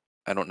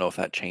don't know if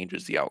that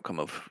changes the outcome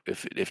of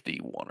if D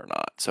won or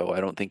not. So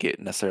I don't think it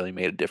necessarily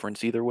made a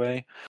difference either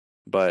way.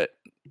 But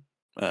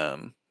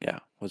yeah,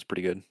 it was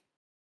pretty good.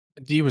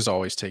 D was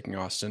always taking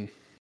Austin.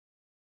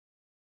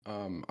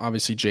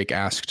 Obviously Jake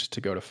asked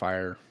to go to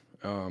fire.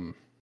 Um,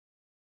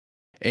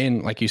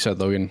 and like you said,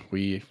 Logan,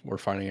 we were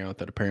finding out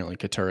that apparently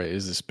Katura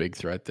is this big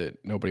threat that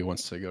nobody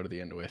wants to go to the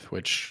end with,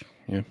 which,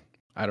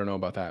 I don't know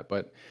about that.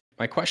 But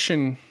my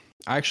question,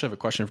 I actually have a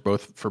question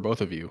for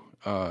both of you.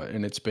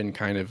 And it's been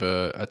kind of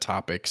a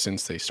topic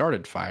since they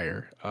started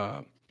fire.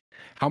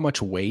 How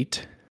much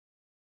weight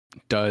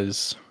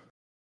does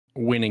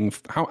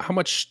how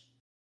much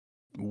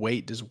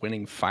weight does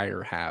winning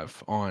fire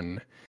have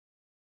on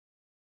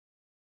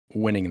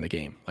winning the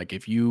game? Like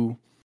if you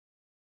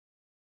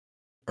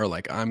are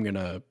like, I'm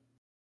gonna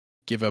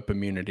give up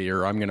immunity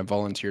or I'm gonna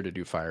volunteer to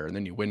do fire and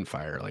then you win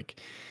fire,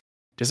 like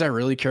does that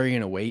really carry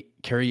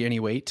any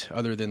weight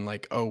other than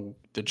like, oh,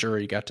 the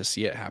jury got to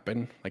see it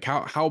happen? Like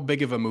how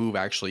big of a move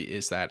actually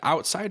is that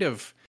outside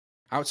of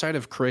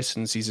Chris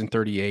in season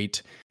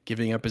 38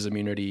 giving up his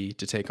immunity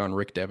to take on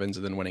Rick Devens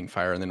and then winning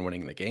fire and then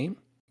winning the game?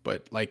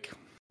 But like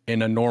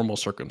in a normal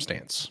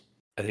circumstance.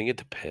 I think it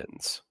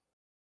depends.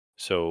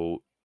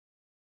 So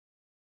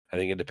I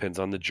think it depends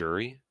on the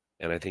jury,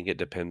 and I think it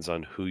depends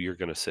on who you're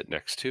going to sit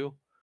next to,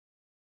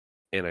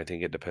 and I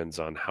think it depends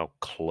on how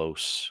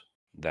close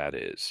that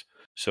is.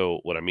 So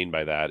what I mean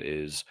by that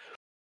is,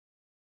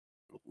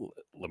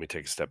 let me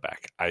take a step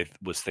back. I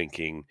was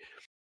thinking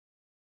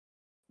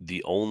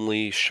the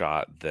only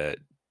shot that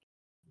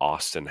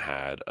Austin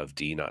had of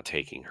D not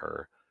taking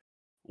her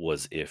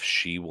was if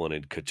she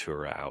wanted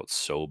Katura out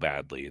so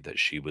badly that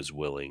she was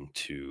willing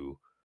to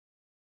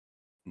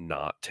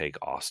not take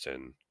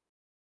Austin,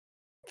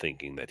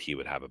 thinking that he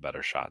would have a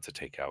better shot to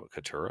take out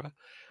Katura.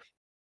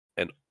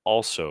 And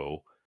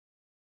also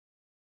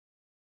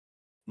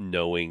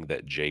knowing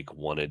that Jake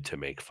wanted to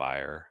make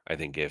fire. I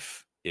think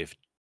if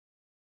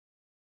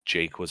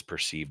Jake was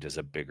perceived as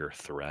a bigger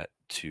threat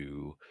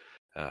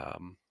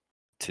um,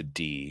 to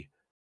D,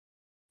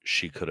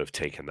 she could have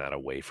taken that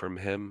away from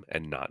him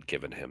and not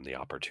given him the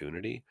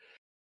opportunity.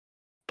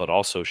 But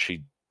also,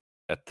 she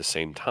at the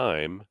same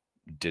time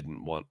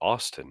didn't want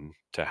Austin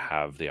to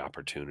have the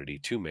opportunity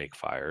to make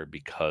fire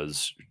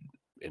because,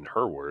 in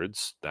her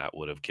words, that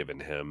would have given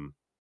him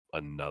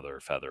another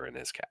feather in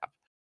his cap.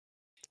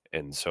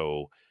 And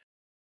so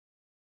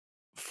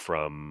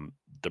from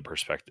the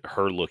perspective,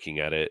 her looking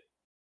at it,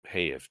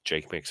 hey, if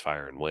Jake makes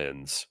fire and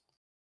wins,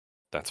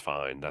 that's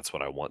fine. That's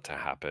what I want to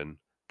happen.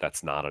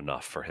 That's not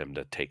enough for him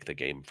to take the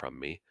game from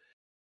me.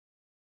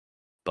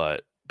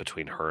 But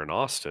between her and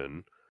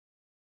Austin,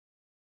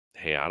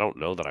 hey, I don't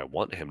know that I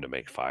want him to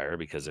make fire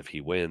because if he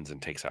wins and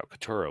takes out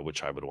Katura,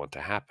 which I would want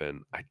to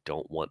happen, I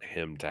don't want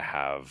him to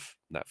have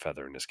that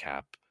feather in his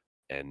cap.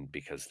 And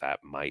because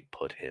that might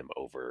put him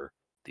over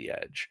the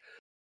edge.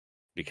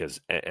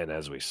 Because, and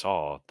as we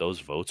saw,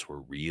 those votes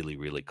were really,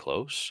 really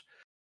close.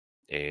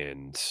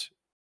 And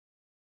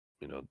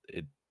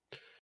it.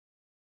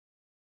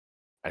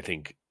 I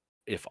think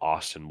if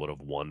Austin would have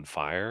won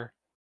fire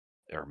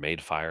or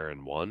made fire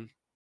and won,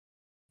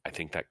 I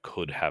think that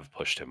could have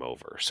pushed him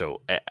over.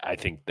 So I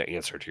think the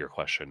answer to your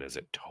question is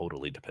it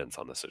totally depends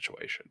on the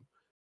situation.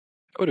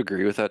 I would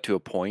agree with that to a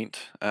point.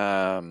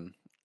 I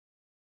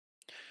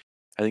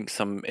think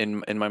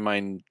in my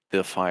mind,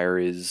 the fire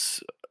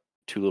is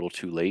too little,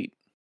 too late.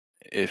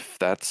 If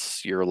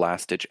that's your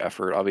last ditch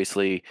effort,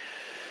 obviously,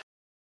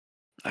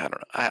 I don't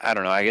know. I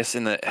don't know. I guess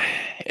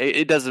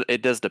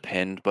it does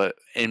depend, but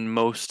in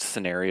most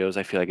scenarios,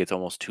 I feel like it's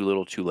almost too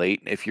little, too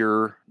late. If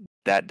you're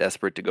that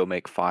desperate to go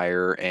make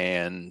fire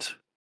and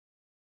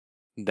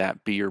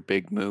that be your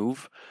big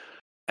move,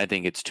 I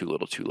think it's too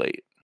little, too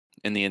late.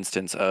 In the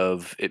instance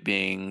of it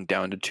being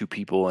down to two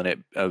people and it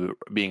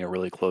being a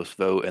really close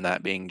vote, and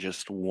that being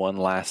just one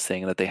last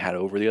thing that they had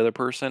over the other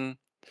person,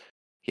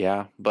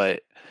 yeah.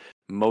 But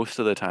most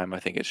of the time, I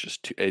think it's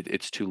just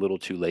it's too little,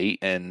 too late,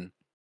 and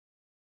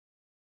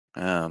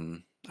I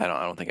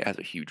don't think it has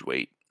a huge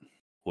weight.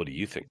 What do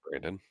you think,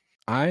 Brandon?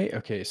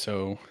 Okay,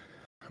 so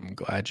I'm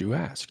glad you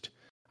asked.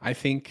 I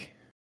think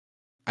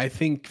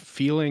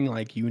feeling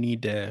like you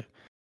need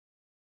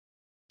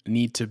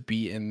to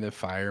be in the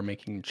fire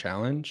making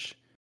challenge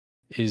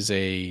is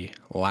a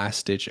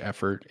last ditch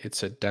effort.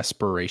 It's a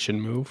desperation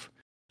move.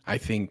 I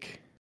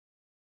think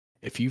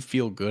if you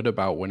feel good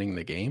about winning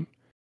the game,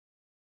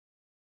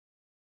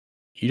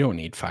 you don't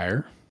need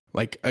fire.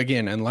 Like,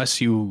 again,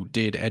 unless you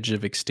did Edge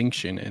of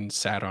Extinction and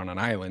sat on an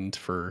island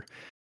for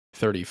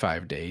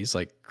 35 days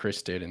like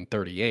Chris did in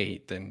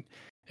 38, then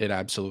it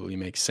absolutely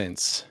makes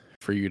sense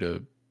for you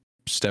to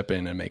step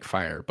in and make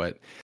fire. But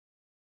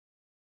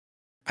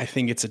I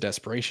think it's a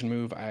desperation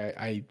move.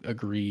 I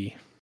agree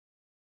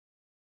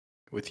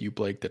with you,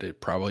 Blake, that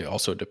it probably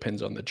also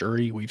depends on the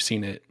jury. We've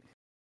seen it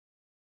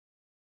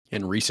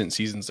in recent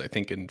seasons, I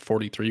think in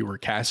 43, where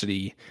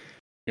Cassidy,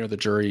 the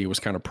jury was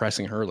kind of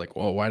pressing her like,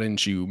 well, why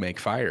didn't you make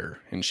fire?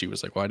 And she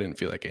was like, well, I didn't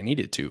feel like I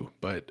needed to.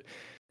 But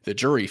the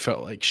jury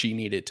felt like she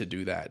needed to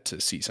do that to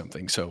see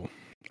something. So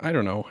I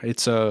don't know.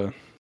 It's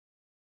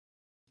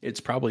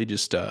probably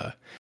just a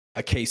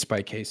case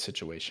by case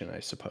situation, I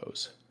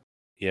suppose.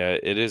 Yeah,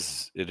 it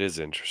is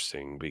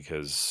interesting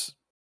because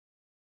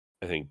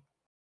I think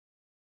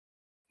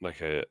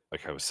like I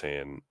was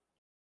saying,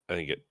 I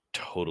think it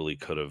totally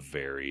could have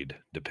varied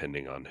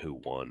depending on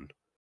who won.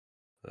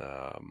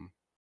 Um,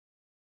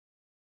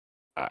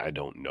 I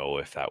don't know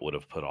if that would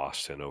have put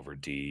Austin over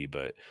D,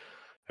 but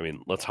I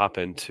mean, let's hop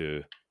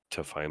into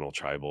Final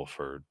Tribal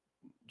for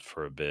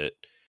a bit.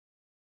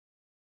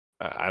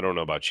 I don't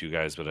know about you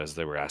guys, but as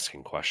they were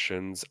asking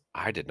questions,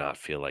 I did not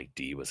feel like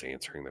D was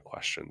answering the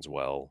questions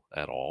well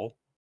at all.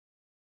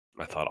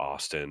 I thought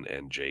Austin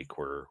and Jake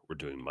were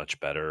doing much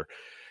better.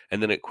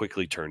 And then it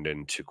quickly turned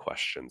into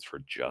questions for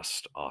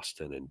just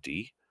Austin and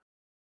D.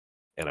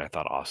 And I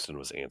thought Austin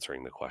was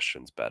answering the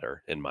questions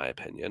better, in my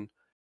opinion.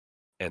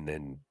 And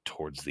then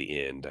towards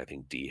the end, I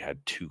think D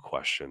had two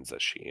questions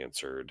that she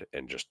answered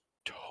and just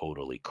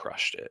totally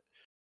crushed it.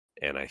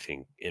 And I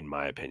think, in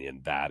my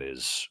opinion, that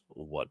is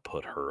what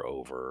put her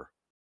over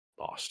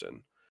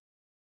Austin.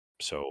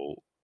 So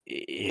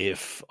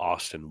if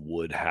Austin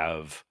would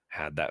have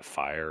had that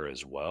fire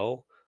as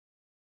well,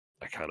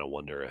 I kind of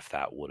wonder if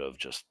that would have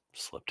just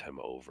slipped him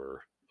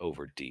over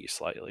D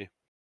slightly.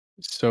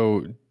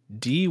 So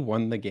D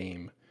won the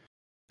game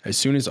as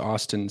soon as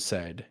Austin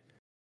said,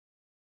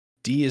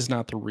 D is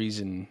not the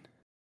reason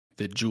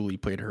that Julie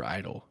played her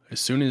idol. As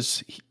soon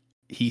as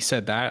he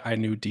said that, I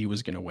knew D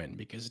was going to win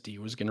because D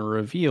was going to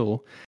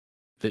reveal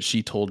that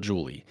she told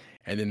Julie.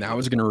 And then that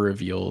was going to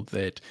reveal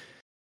that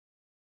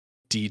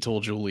D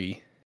told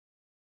Julie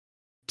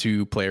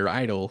to play her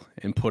idol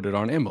and put it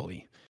on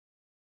Emily.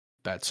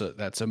 That's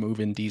a move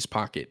in D's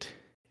pocket.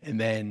 And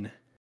then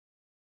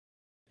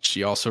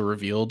she also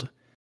revealed,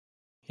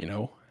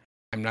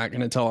 I'm not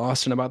going to tell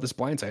Austin about this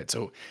blindside.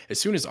 So as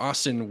soon as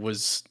Austin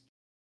was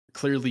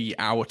clearly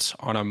out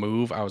on a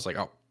move, I was like,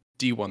 oh,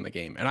 D won the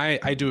game. And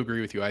I do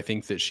agree with you. I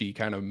think that she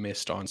kind of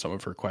missed on some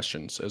of her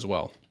questions as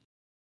well.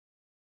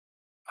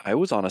 I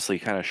was honestly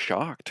kind of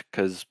shocked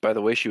because by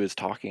the way she was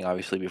talking,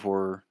 obviously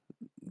before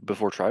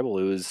Tribal,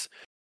 it was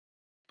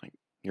like,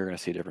 you're going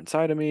to see a different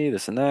side of me,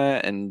 this and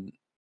that. And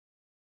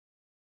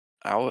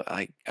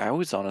I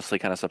was honestly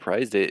kind of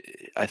surprised.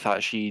 I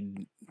thought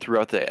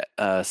throughout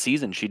the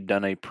season, she'd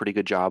done a pretty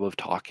good job of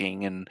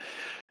talking and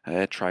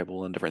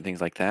Tribal and different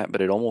things like that.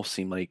 But it almost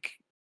seemed like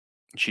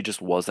she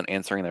just wasn't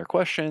answering their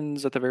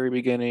questions at the very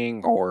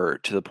beginning, or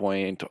to the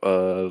point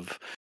of,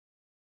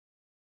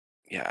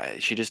 yeah,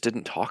 she just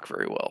didn't talk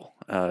very well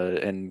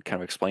and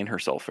kind of explain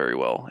herself very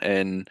well.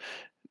 And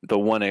the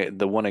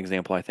one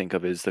example I think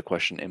of is the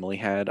question Emily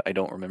had. I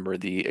don't remember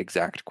the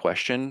exact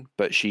question,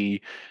 but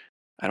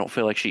I don't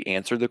feel like she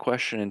answered the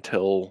question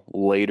until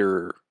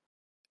later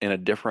in a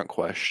different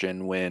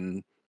question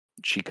when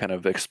she kind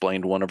of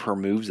explained one of her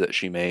moves that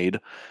she made.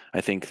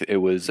 I think it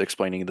was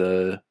explaining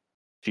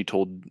she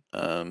told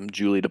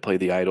Julie to play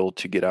the idol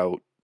to get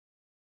out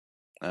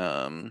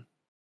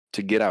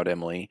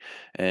Emily,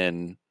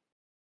 and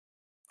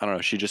I don't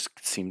know, she just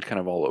seemed kind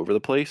of all over the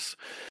place,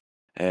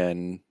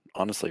 and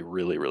honestly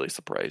really, really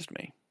surprised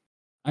me.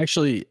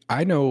 Actually,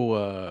 I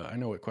know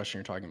what question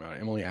you're talking about.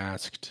 Emily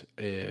asked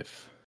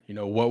if,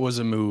 what was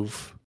a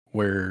move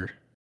where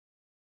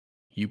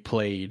you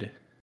played,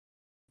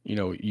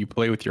 you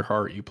play with your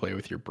heart, you play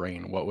with your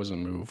brain. What was a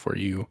move where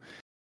you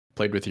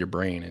played with your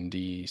brain? And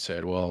Dee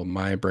said, well,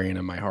 my brain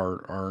and my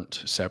heart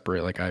aren't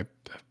separate. Like I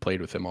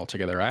played with them all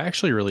together. I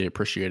actually really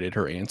appreciated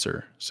her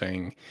answer,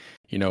 saying,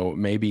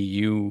 maybe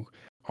you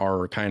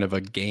are kind of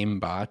a game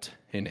bot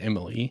in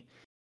Emily.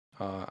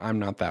 I'm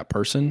not that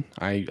person.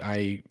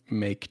 I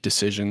make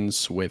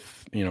decisions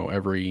with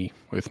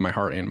with my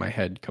heart and my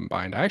head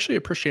combined. I actually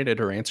appreciated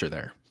her answer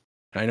there.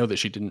 And I know that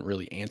she didn't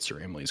really answer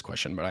Emily's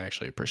question, but I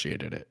actually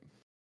appreciated it.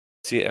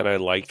 See, and I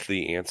liked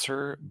the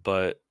answer,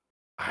 but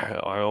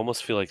I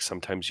almost feel like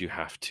sometimes you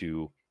have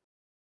to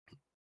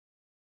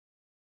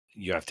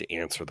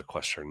answer the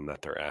question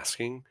that they're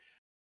asking,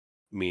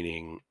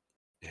 meaning,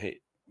 hey,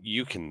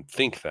 you can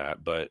think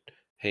that, but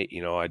hey,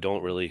 I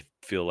don't really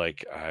feel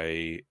like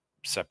I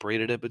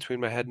separated it between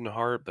my head and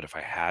heart, but if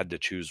I had to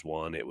choose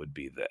one, it would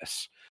be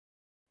this.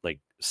 Like,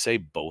 say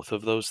both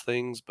of those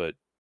things, but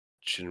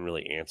she didn't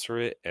really answer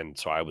it. And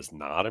so I was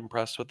not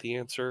impressed with the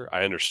answer.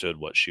 I understood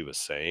what she was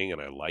saying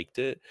and I liked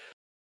it,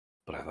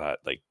 but I thought,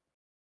 like,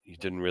 you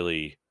didn't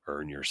really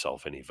earn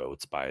yourself any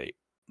votes by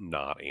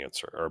not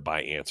answer or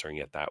by answering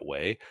it that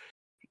way.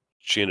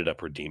 She ended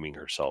up redeeming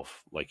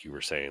herself, like you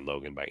were saying,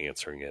 Logan, by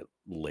answering it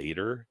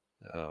later.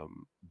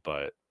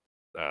 But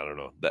I don't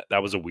know.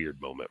 That was a weird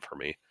moment for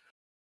me.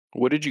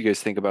 What did you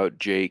guys think about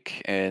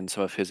Jake and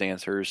some of his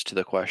answers to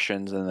the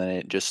questions, and then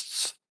it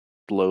just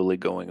slowly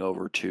going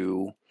over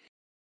to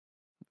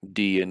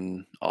D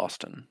and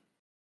Austin?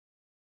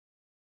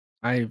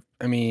 I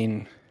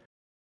mean,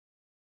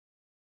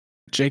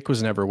 Jake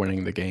was never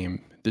winning the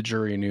game. The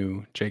jury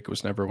knew Jake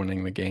was never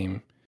winning the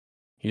game.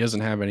 He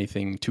doesn't have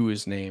anything to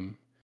his name.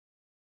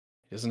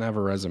 He doesn't have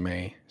a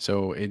resume.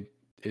 So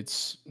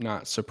it's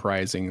not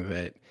surprising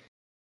that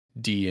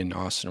D and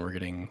Austin were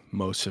getting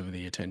most of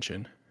the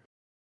attention.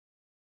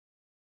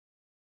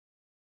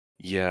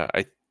 Yeah,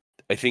 I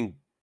think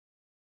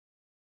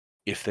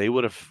if they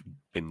would have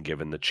been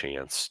given the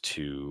chance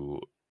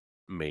to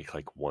make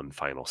like one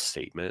final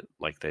statement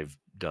like they've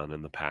done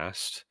in the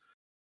past,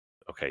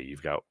 okay,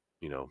 you've got,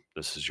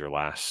 this is your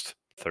last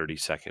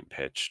 30-second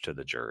pitch to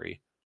the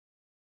jury.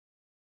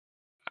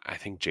 I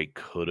think Jake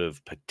could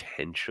have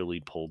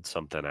potentially pulled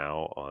something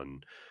out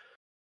on,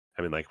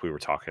 I mean, like we were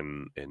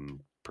talking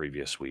in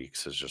previous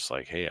weeks, is just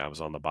like, hey, I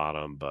was on the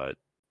bottom, but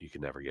you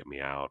could never get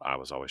me out. I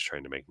was always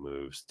trying to make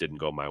moves. Didn't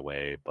go my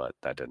way, but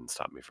that didn't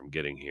stop me from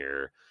getting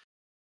here.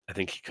 I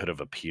think he could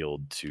have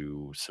appealed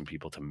to some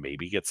people to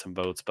maybe get some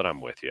votes, but I'm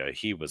with you.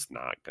 He was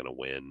not going to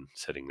win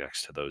sitting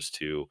next to those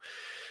two.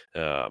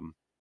 Um,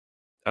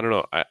 I don't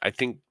know. I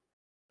think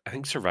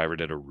Survivor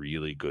did a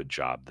really good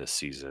job this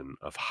season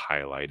of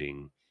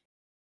highlighting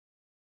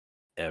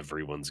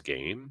everyone's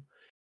game.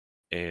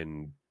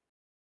 And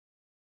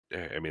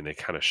I mean, they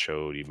kind of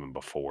showed even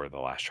before the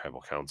last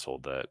tribal council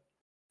that,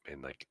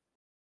 and like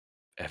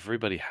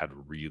everybody had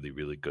really,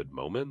 really good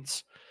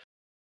moments.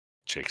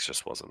 Jake's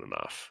just wasn't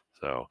enough.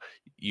 So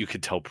you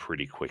could tell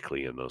pretty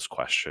quickly in those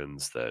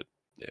questions that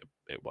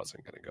it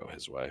wasn't going to go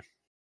his way.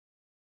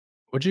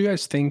 What do you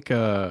guys think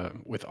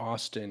with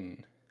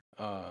Austin?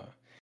 Uh,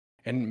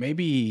 and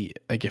maybe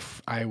like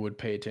if I would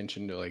pay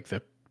attention to like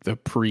the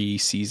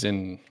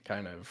pre-season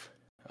kind of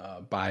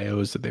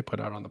bios that they put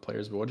out on the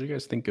players. But what do you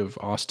guys think of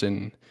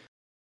Austin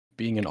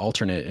being an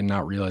alternate and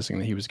not realizing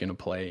that he was going to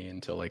play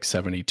until like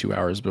 72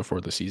 hours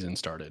before the season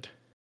started?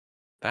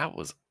 That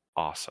was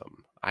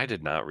awesome. I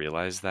did not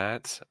realize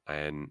that.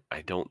 And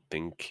I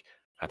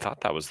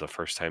thought that was the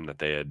first time that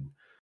they had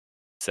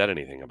said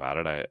anything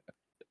about it.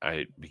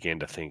 I began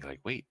to think like,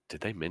 wait,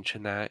 did they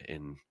mention that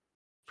in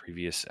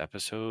previous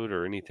episode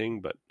or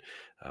anything? But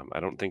I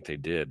don't think they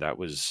did. That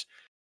was,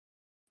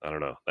 I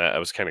don't know, that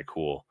was kind of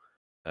cool.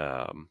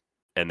 And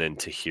then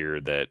to hear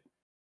that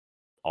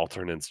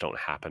alternates don't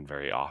happen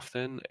very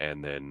often,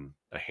 and then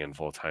a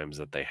handful of times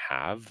that they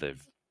have,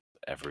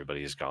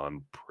 everybody's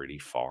gone pretty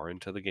far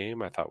into the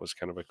game. I thought was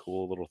kind of a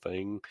cool little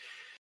thing.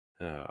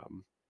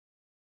 Um,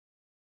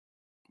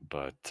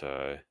 but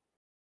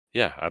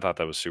yeah, I thought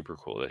that was super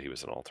cool that he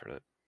was an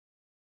alternate.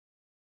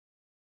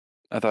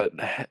 I thought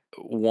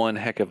one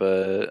heck of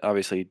a,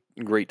 obviously,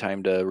 great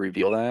time to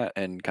reveal that,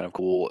 and kind of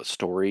cool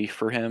story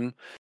for him.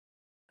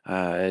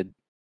 Uh,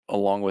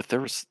 Along with,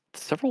 there was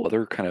several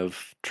other kind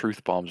of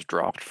truth bombs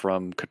dropped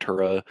from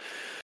Katura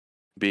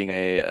being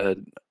a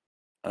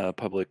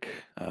public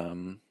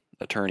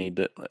attorney,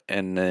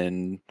 and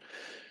then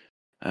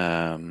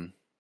even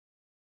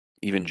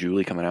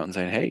Julie coming out and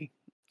saying, "Hey,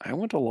 I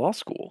went to law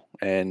school,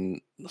 and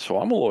so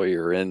I'm a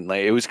lawyer." And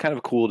like, it was kind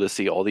of cool to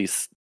see all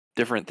these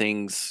different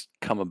things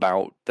come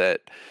about that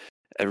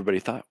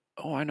everybody thought,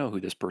 "Oh, I know who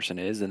this person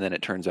is," and then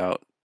it turns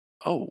out,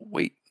 "Oh,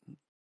 wait,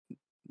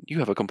 you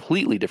have a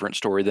completely different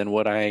story than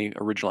what I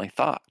originally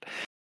thought."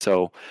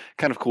 So,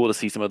 kind of cool to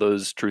see some of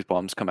those truth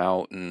bombs come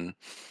out and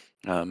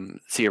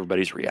see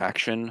everybody's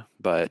reaction.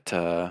 But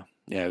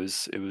yeah,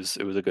 it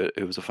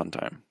was a fun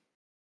time.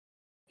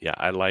 Yeah,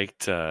 I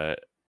liked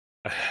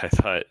I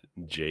thought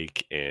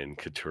Jake and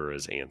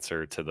Katura's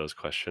answer to those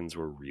questions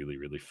were really,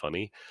 really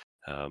funny.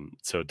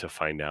 So to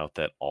find out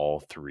that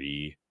all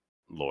three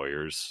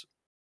lawyers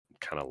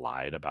kind of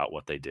lied about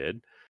what they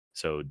did.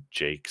 So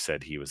Jake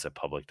said he was a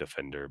public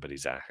defender, but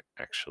he's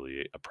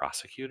actually a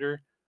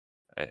prosecutor.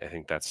 I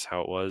think that's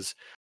how it was,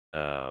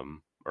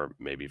 or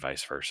maybe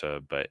vice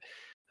versa. But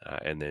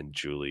and then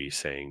Julie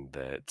saying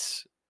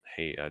that,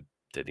 hey, I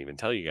didn't even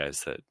tell you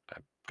guys that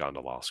I've gone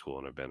to law school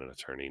and I've been an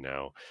attorney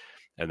now.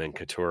 And then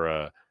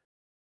Katura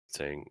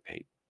saying,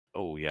 hey,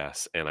 oh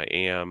yes, and I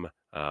am,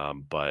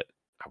 but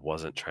I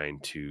wasn't trying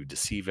to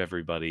deceive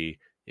everybody.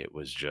 It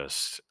was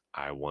just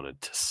I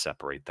wanted to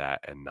separate that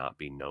and not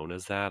be known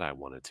as that. I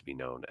wanted to be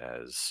known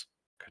as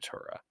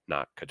Katura,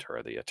 not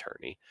Katura the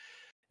attorney.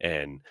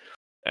 And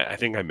I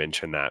think I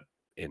mentioned that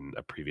in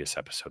a previous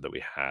episode that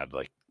we had.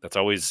 Like that's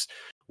always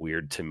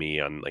weird to me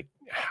on like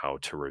how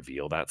to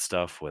reveal that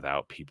stuff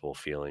without people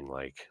feeling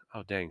like,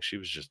 oh dang, she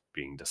was just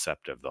being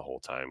deceptive the whole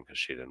time because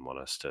she didn't want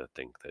us to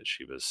think that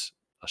she was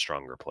a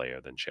stronger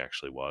player than she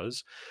actually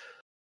was.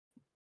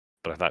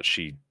 But I thought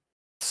she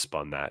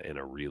spun that in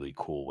a really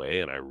cool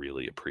way, and I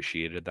really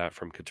appreciated that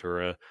from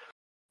Katura.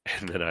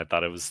 And then I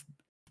thought it was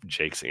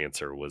Jake's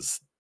answer was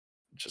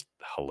just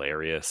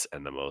hilarious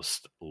and the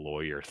most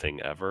lawyer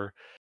thing ever.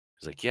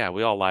 He's like, yeah,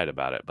 we all lied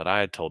about it, but I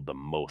had told the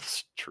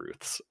most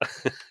truths.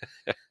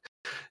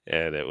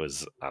 And it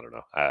was, I don't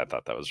know. I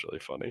thought that was really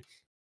funny.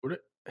 What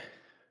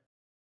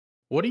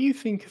what do you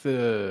think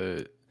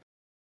the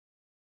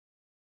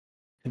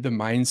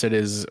mindset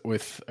is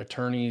with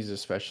attorneys,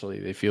 especially?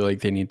 They feel like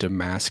they need to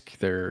mask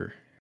their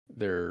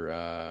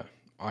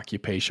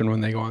occupation when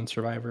they go on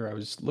Survivor. I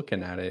was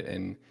looking at it,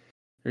 and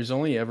there's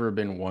only ever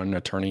been one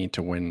attorney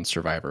to win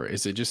Survivor.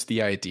 Is it just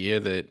the idea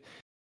that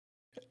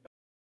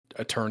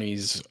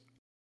attorneys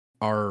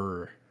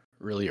are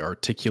really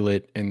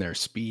articulate in their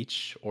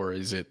speech, or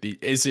is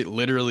it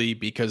literally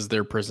because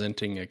they're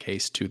presenting a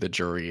case to the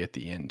jury at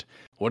the end?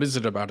 What is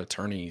it about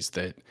attorneys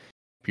that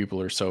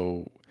people are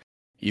so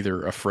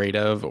either afraid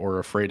of or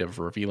afraid of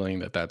revealing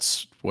that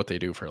that's what they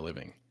do for a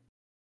living?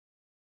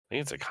 I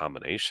think it's a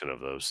combination of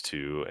those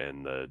two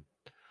and the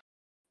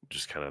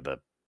just kind of the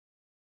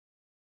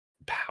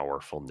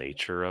powerful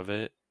nature of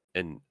it.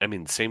 And I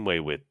mean, same way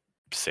with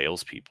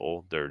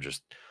salespeople. They're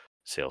just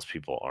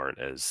salespeople aren't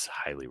as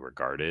highly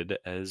regarded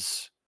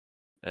as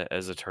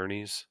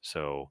attorneys.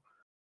 So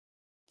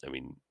I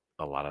mean,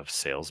 a lot of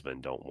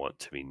salesmen don't want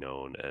to be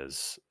known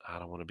as I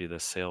don't want to be the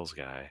sales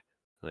guy.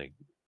 Like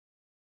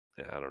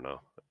I don't know.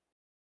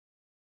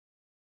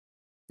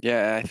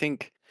 Yeah, I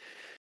think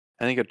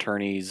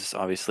attorneys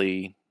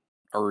obviously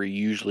are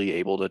usually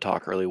able to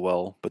talk really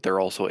well, but they're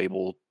also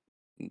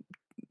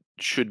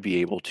should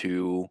be able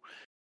to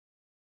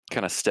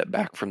kind of step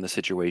back from the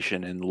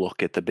situation and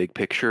look at the big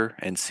picture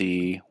and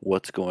see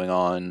what's going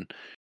on,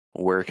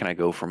 where can I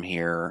go from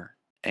here,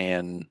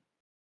 and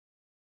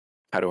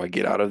how do I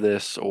get out of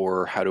this,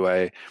 or how do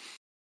I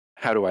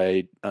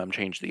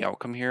change the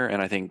outcome here?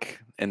 And I think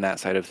in that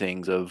side of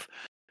things of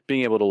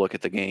being able to look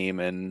at the game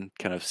and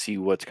kind of see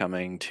what's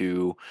coming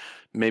to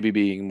maybe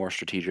being more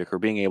strategic or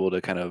being able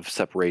to kind of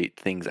separate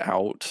things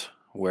out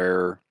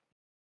where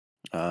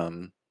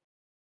um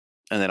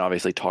and then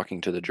obviously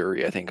talking to the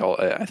jury, I think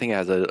it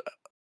has a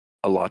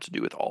lot to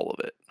do with all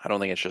of it. I don't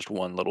think it's just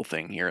one little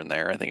thing here and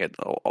there. I think it's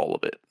all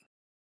of it.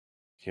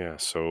 Yeah,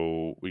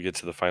 so we get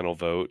to the final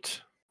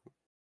vote.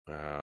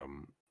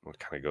 We'll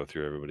kind of go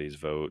through everybody's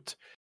vote.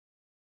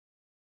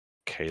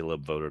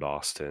 Caleb voted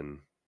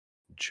Austin.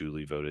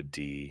 Julie voted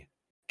D.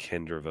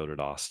 Kendra voted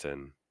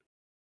Austin.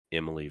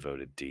 Emily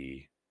voted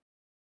D.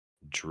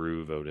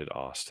 Drew voted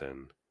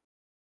Austin.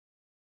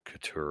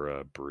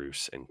 Katura,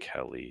 Bruce, and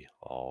Kelly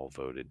all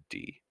voted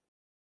D.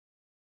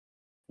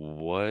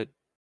 What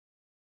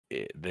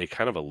they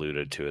kind of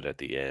alluded to it at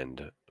the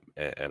end,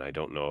 and I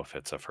don't know if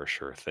it's a for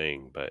sure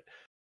thing, but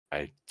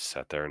I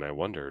sat there and I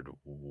wondered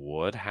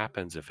what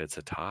happens if it's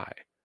a tie?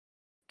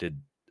 Did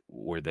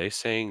were they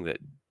saying that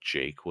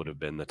Jake would have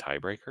been the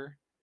tiebreaker?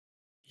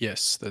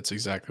 Yes, that's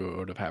exactly what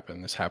would have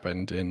happened. This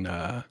happened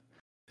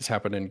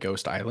in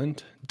Ghost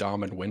Island.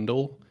 Dom and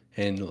Wendell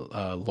and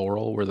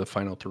Laurel were the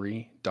final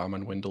three. Dom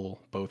and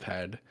Wendell both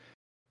had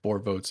 4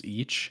 votes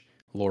each.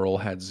 Laurel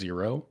had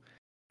 0.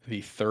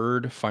 The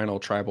third final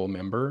tribal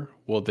member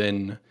will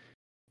then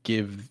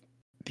give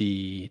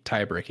the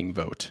tie-breaking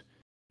vote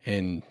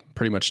and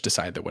pretty much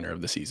decide the winner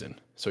of the season.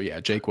 So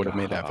yeah, Jake would have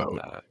made Forgot that about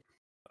vote. that.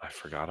 I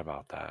forgot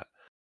about that.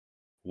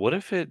 What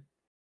if it?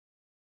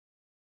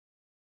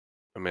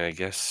 I mean, I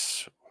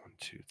guess 1,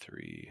 2,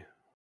 3.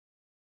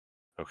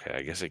 Okay,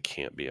 I guess it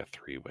can't be a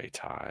three-way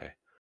tie.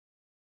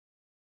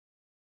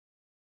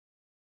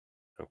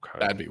 Okay,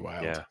 That'd be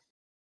wild. yeah.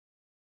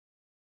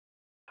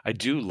 I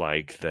do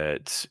like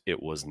that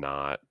it was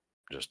not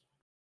just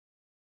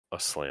a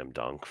slam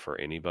dunk for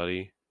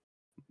anybody.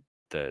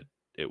 That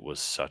it was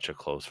such a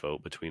close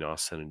vote between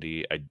Austin and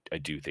D. I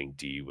do think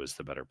D was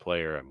the better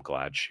player. I'm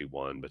glad she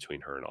won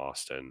between her and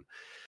Austin.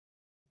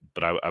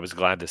 But I was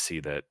glad to see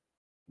that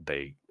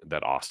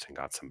that Austin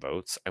got some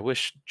votes. I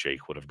wish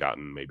Jake would have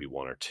gotten maybe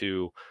one or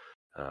two.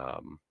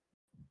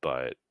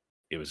 But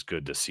it was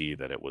good to see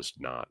that it was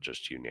not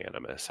just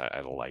unanimous. I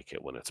like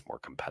it when it's more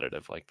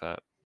competitive like that.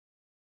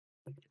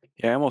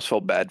 Yeah, I almost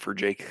felt bad for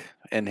Jake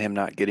and him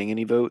not getting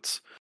any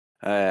votes.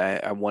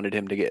 I wanted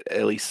him to get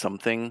at least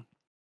something,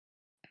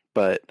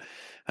 but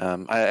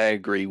I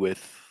agree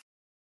with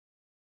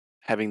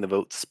having the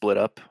votes split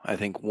up. I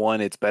think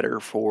one, it's better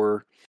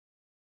for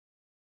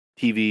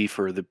TV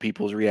for the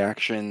people's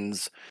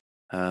reactions.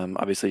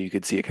 Obviously, you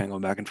could see it kind of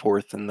going back and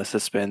forth and the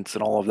suspense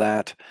and all of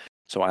that.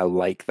 So I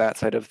like that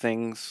side of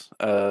things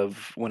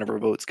of whenever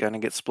votes kind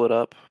of get split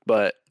up.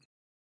 But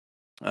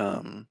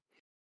um,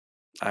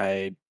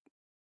 I,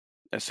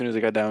 as soon as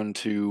it got down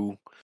to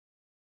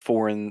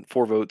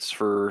four votes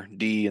for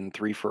D and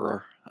three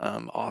for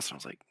Austin, I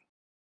was like,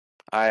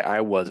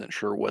 I wasn't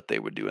sure what they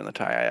would do in the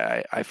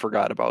tie. I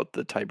forgot about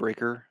the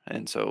tiebreaker,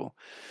 and so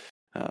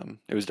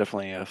it was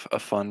definitely a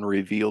fun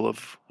reveal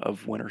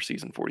of winner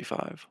season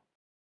 45.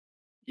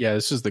 Yeah,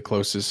 this is the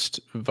closest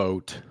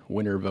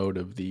winner vote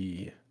of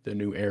the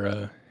new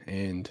era,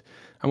 and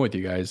I'm with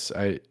you guys.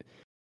 A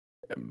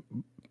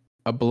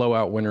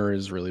blowout winner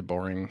is really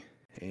boring,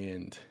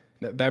 and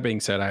that being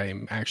said,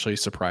 I'm actually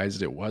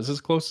surprised it was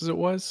as close as it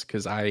was,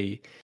 because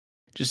I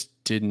just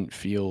didn't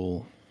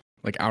feel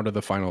like, out of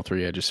the final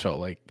three, I just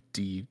felt like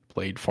D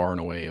played far and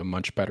away a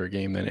much better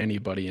game than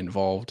anybody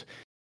involved.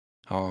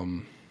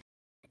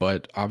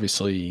 But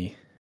obviously,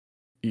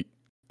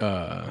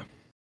 uh,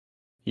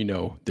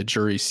 the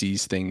jury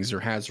sees things or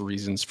has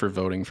reasons for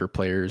voting for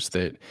players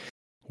that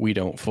we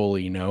don't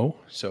fully know.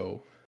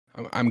 So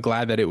I'm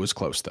glad that it was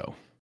close, though.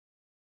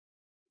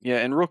 Yeah,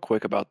 and real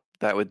quick about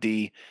that with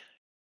D,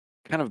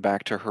 kind of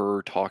back to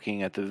her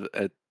talking at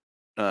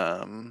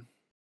um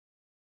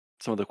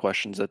some of the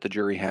questions that the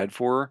jury had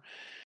for her.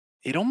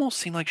 It almost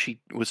seemed like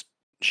she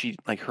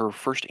like her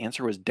first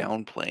answer was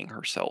downplaying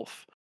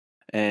herself,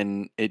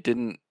 and it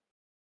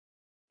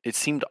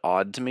seemed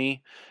odd to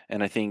me,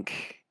 and I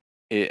think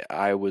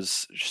I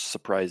was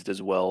surprised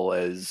as well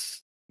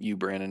as you,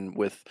 Brandon,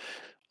 with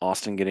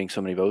Austin getting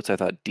so many votes. I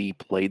thought D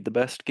played the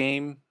best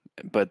game,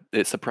 but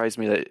it surprised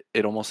me that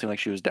it almost seemed like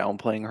she was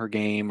downplaying her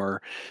game,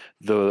 or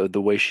the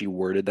way she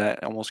worded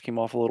that almost came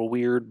off a little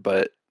weird.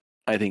 But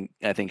I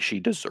think she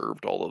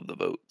deserved all of the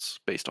votes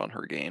based on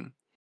her game.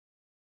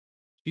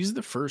 She's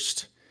the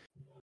first.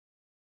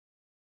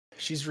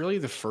 She's really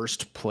the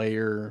first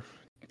player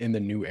in the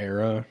new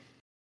era,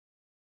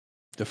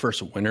 the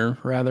first winner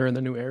rather in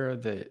the new era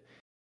that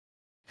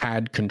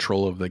had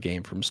control of the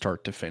game from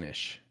start to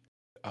finish.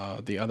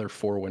 The other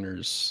four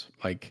winners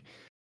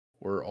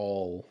were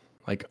all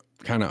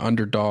kind of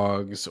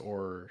underdogs,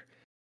 or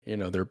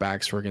their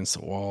backs were against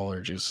the wall,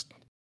 or just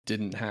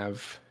didn't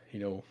have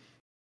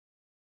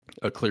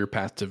a clear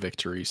path to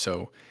victory.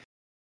 So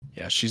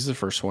yeah, she's the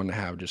first one to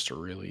have just a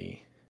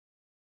really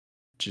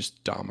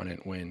just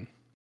dominant win.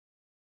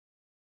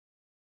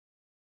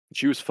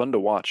 She was fun to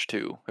watch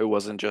too. It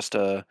wasn't just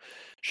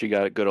she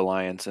got a good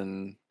alliance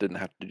and didn't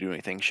have to do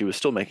anything. She was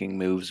still making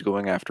moves,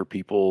 going after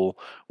people,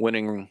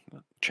 winning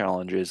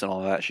challenges and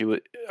all that.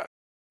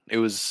 It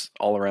was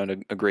all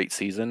around a great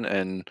season,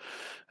 and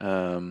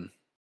um,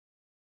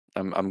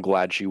 I'm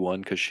glad she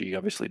won because she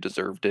obviously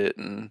deserved it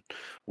and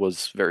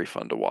was very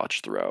fun to watch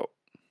throughout.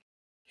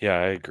 Yeah,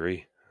 I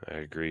agree.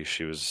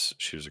 She was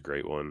a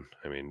great one.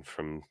 I mean,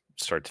 from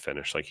start to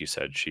finish, like you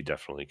said, she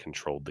definitely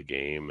controlled the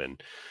game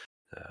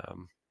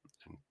um,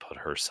 and put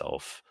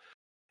herself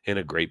in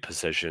a great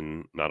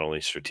position, not only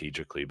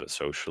strategically but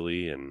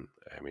socially. And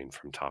I mean,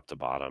 from top to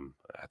bottom,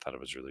 I thought it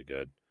was really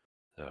good.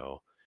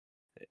 So,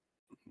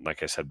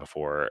 like I said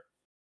before,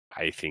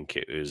 I think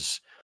it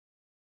was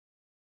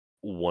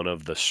one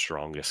of the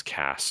strongest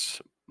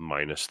casts,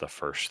 minus the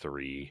first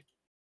 3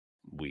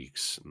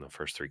 weeks and the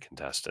first 3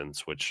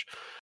 contestants, which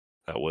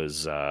that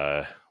was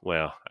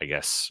well, I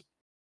guess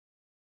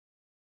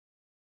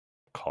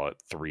call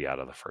it 3 out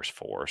of the first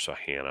 4. So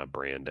Hannah,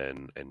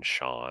 Brandon, and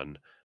Sean,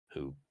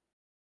 who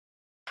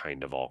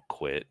kind of all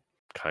quit,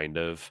 kind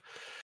of.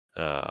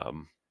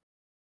 Um,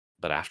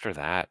 but after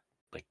that,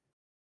 like,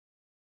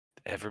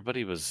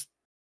 everybody was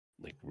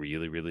like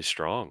really, really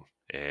strong,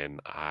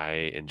 and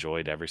I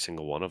enjoyed every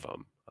single one of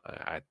them.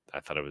 I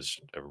thought it was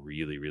a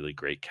really, really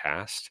great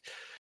cast,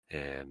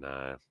 and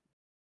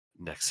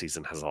next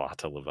season has a lot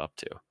to live up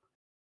to.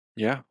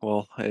 Yeah.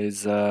 Well,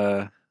 is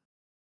there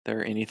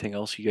anything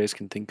else you guys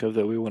can think of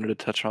that we wanted to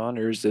touch on,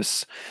 or is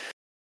this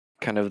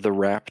kind of the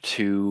wrap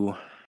to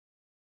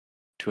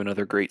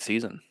another great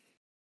season?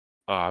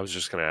 I was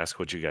just going to ask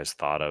what you guys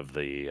thought of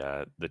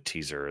the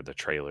teaser, the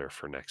trailer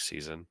for next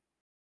season.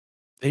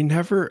 They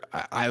never.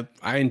 I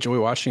enjoy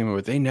watching them,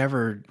 but they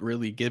never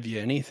really give you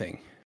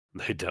anything.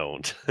 They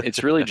don't.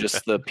 It's really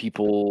just the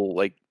people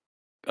like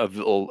a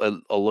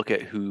look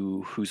at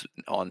who's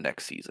on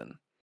next season.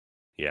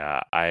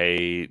 Yeah,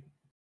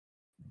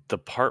 the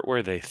part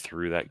where they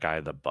threw that guy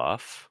the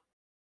buff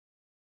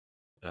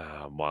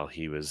while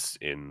he was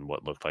in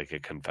what looked like a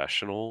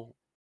confessional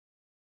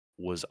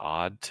was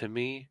odd to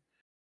me.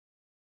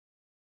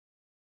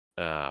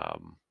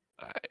 Um,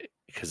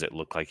 because it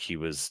looked like he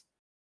was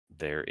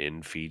there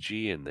in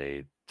Fiji, and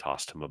they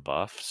tossed him a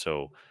buff.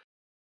 So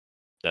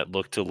that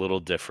looked a little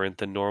different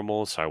than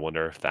normal. So I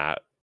wonder if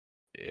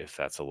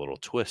that's a little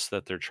twist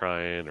that they're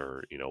trying,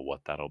 or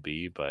what that'll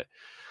be. But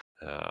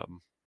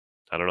um,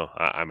 I don't know.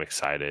 I'm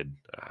excited.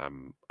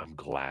 I'm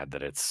glad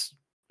that it's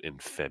in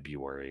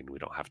February and we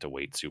don't have to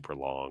wait super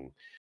long.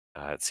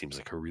 It seems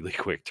like a really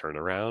quick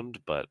turnaround,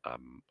 but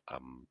I'm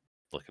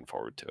looking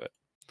forward to it.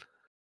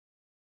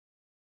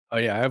 Oh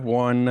yeah, I have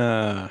one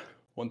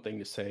thing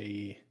to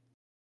say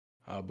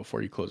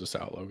before you close us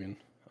out, Logan.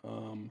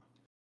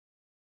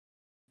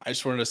 I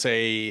just wanted to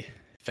say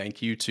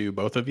thank you to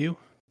both of you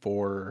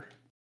for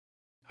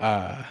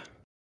uh,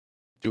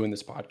 doing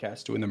this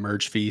podcast, doing the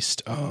Merge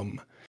Feast.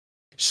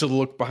 Just to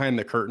look behind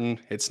the curtain,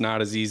 it's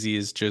not as easy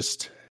as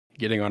just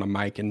getting on a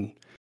mic and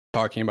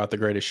talking about the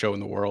greatest show in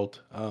the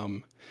world.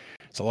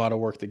 It's a lot of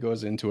work that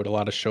goes into it, a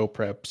lot of show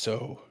prep.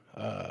 So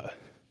I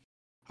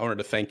wanted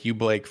to thank you,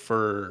 Blake,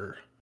 for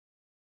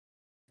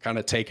kind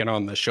of taking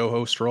on the show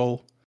host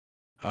role.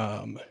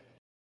 I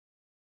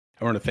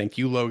want to thank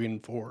you, Logan,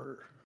 for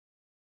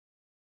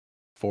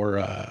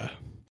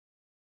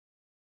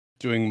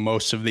doing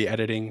most of the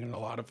editing and a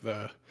lot of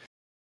the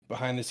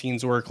behind the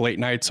scenes work, late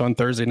nights on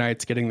Thursday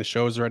nights, getting the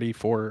shows ready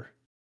for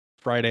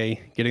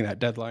Friday, getting that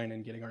deadline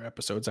and getting our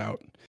episodes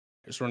out.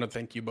 I just want to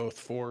thank you both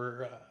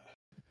for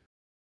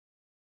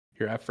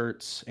your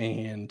efforts,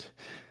 and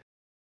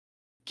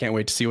can't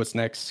wait to see what's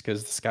next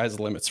because the sky's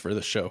the limits for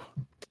the show.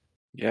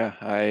 Yeah,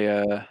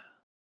 I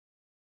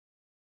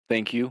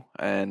thank you,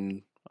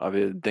 and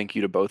thank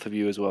you to both of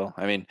you as well.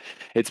 I mean,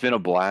 it's been a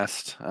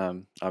blast.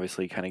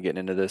 Obviously, kind of getting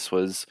into this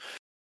was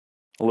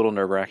a little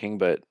nerve-wracking,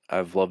 but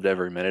I've loved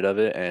every minute of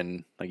it,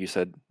 and like you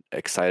said,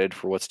 excited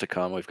for what's to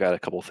come. We've got a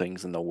couple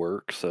things in the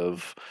works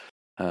of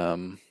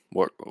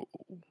what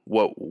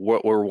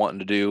we're wanting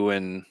to do,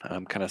 and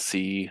kind of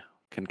see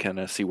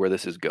where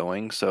this is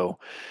going. So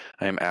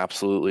I am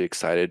absolutely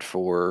excited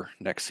for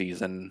next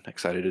season.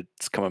 Excited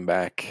it's coming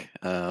back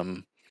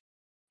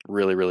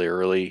really, really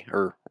early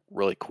or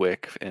really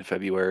quick in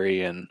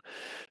February, and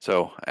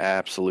so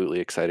absolutely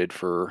excited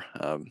for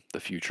the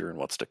future and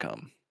what's to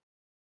come.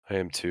 I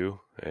am too,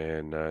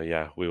 and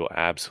yeah, we will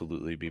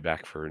absolutely be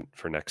back for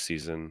next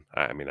season.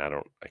 I mean, I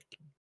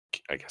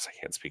guess I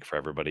can't speak for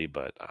everybody,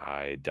 but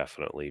I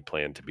definitely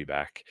plan to be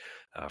back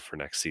for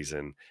next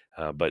season.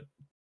 But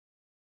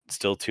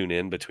still tune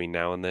in between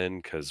now and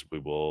then, because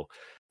we'll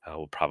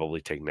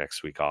probably take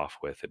next week off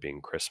with it being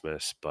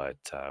Christmas, but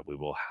we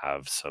will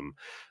have some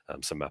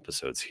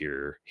episodes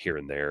here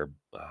and there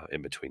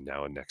in between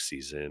now and next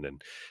season.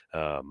 And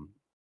um,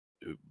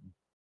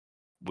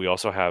 we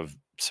also have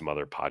some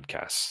other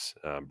podcasts.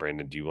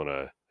 Brandon, do you want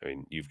to? I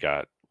mean, you've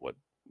got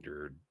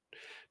your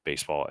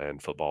baseball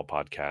and football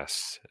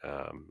podcasts.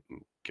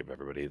 Give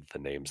everybody the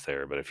names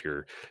there, but if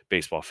you're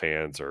baseball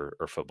fans or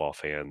football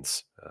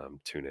fans,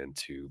 tune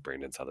into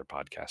Brandon's other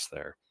podcast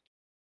there.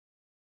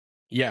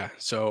 Yeah,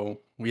 so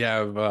we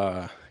have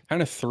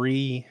kind of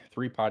three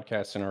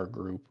podcasts in our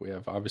group. We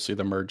have obviously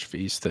the Merge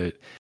Feast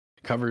that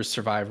covers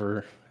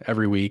Survivor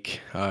every week,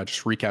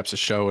 just recaps the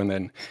show, and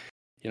then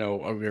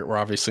we're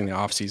obviously in the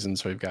off season,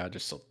 so we've got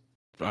just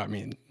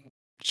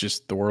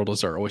the world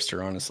is our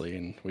oyster, honestly,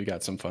 and we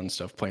got some fun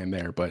stuff planned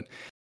there. But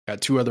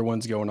got two other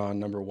ones going on.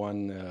 Number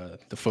one,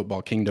 the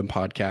Football Kingdom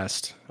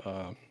podcast.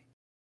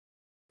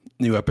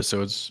 New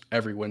episodes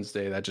every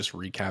Wednesday that just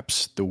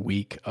recaps the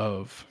week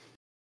of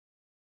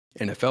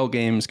NFL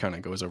games, kind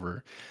of goes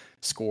over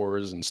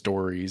scores and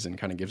stories and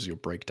kind of gives you a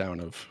breakdown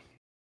of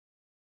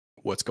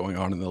what's going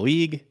on in the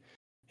league,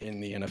 in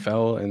the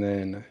NFL. And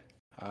then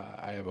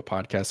I have a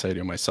podcast I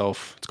do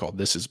myself. It's called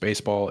This is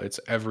Baseball. It's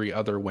every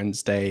other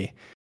Wednesday.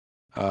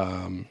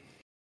 And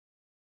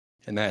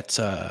that's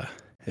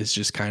it's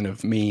just kind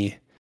of me.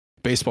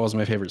 Baseball is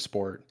my favorite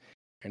sport,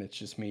 and it's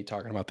just me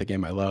talking about the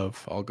game I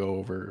love. I'll go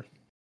over,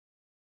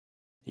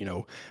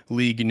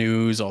 league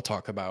news. I'll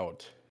talk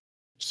about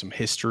some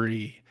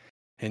history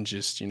and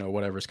just,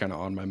 whatever's kind of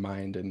on my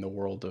mind in the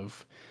world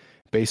of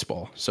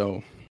baseball.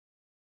 So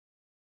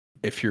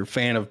if you're a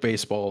fan of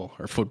baseball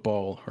or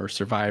football or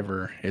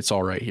Survivor, it's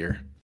all right here.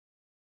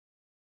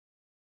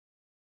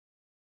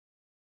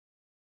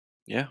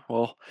 Yeah,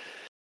 well,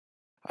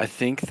 I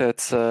think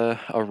that's a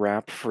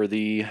wrap for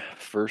the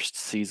first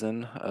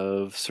season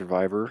of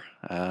Survivor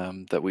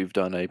that we've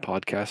done a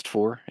podcast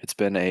for. It's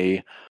been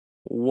a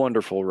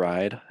wonderful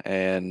ride,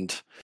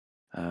 and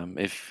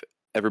if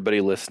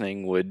everybody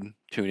listening would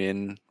tune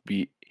in,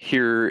 be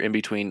here in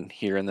between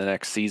here and the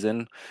next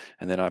season,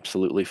 and then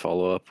absolutely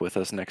follow up with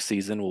us next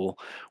season,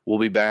 we'll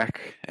be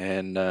back,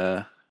 and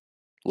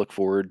look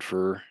forward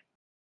for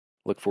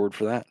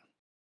that.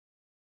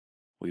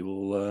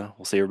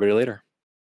 We'll see everybody later.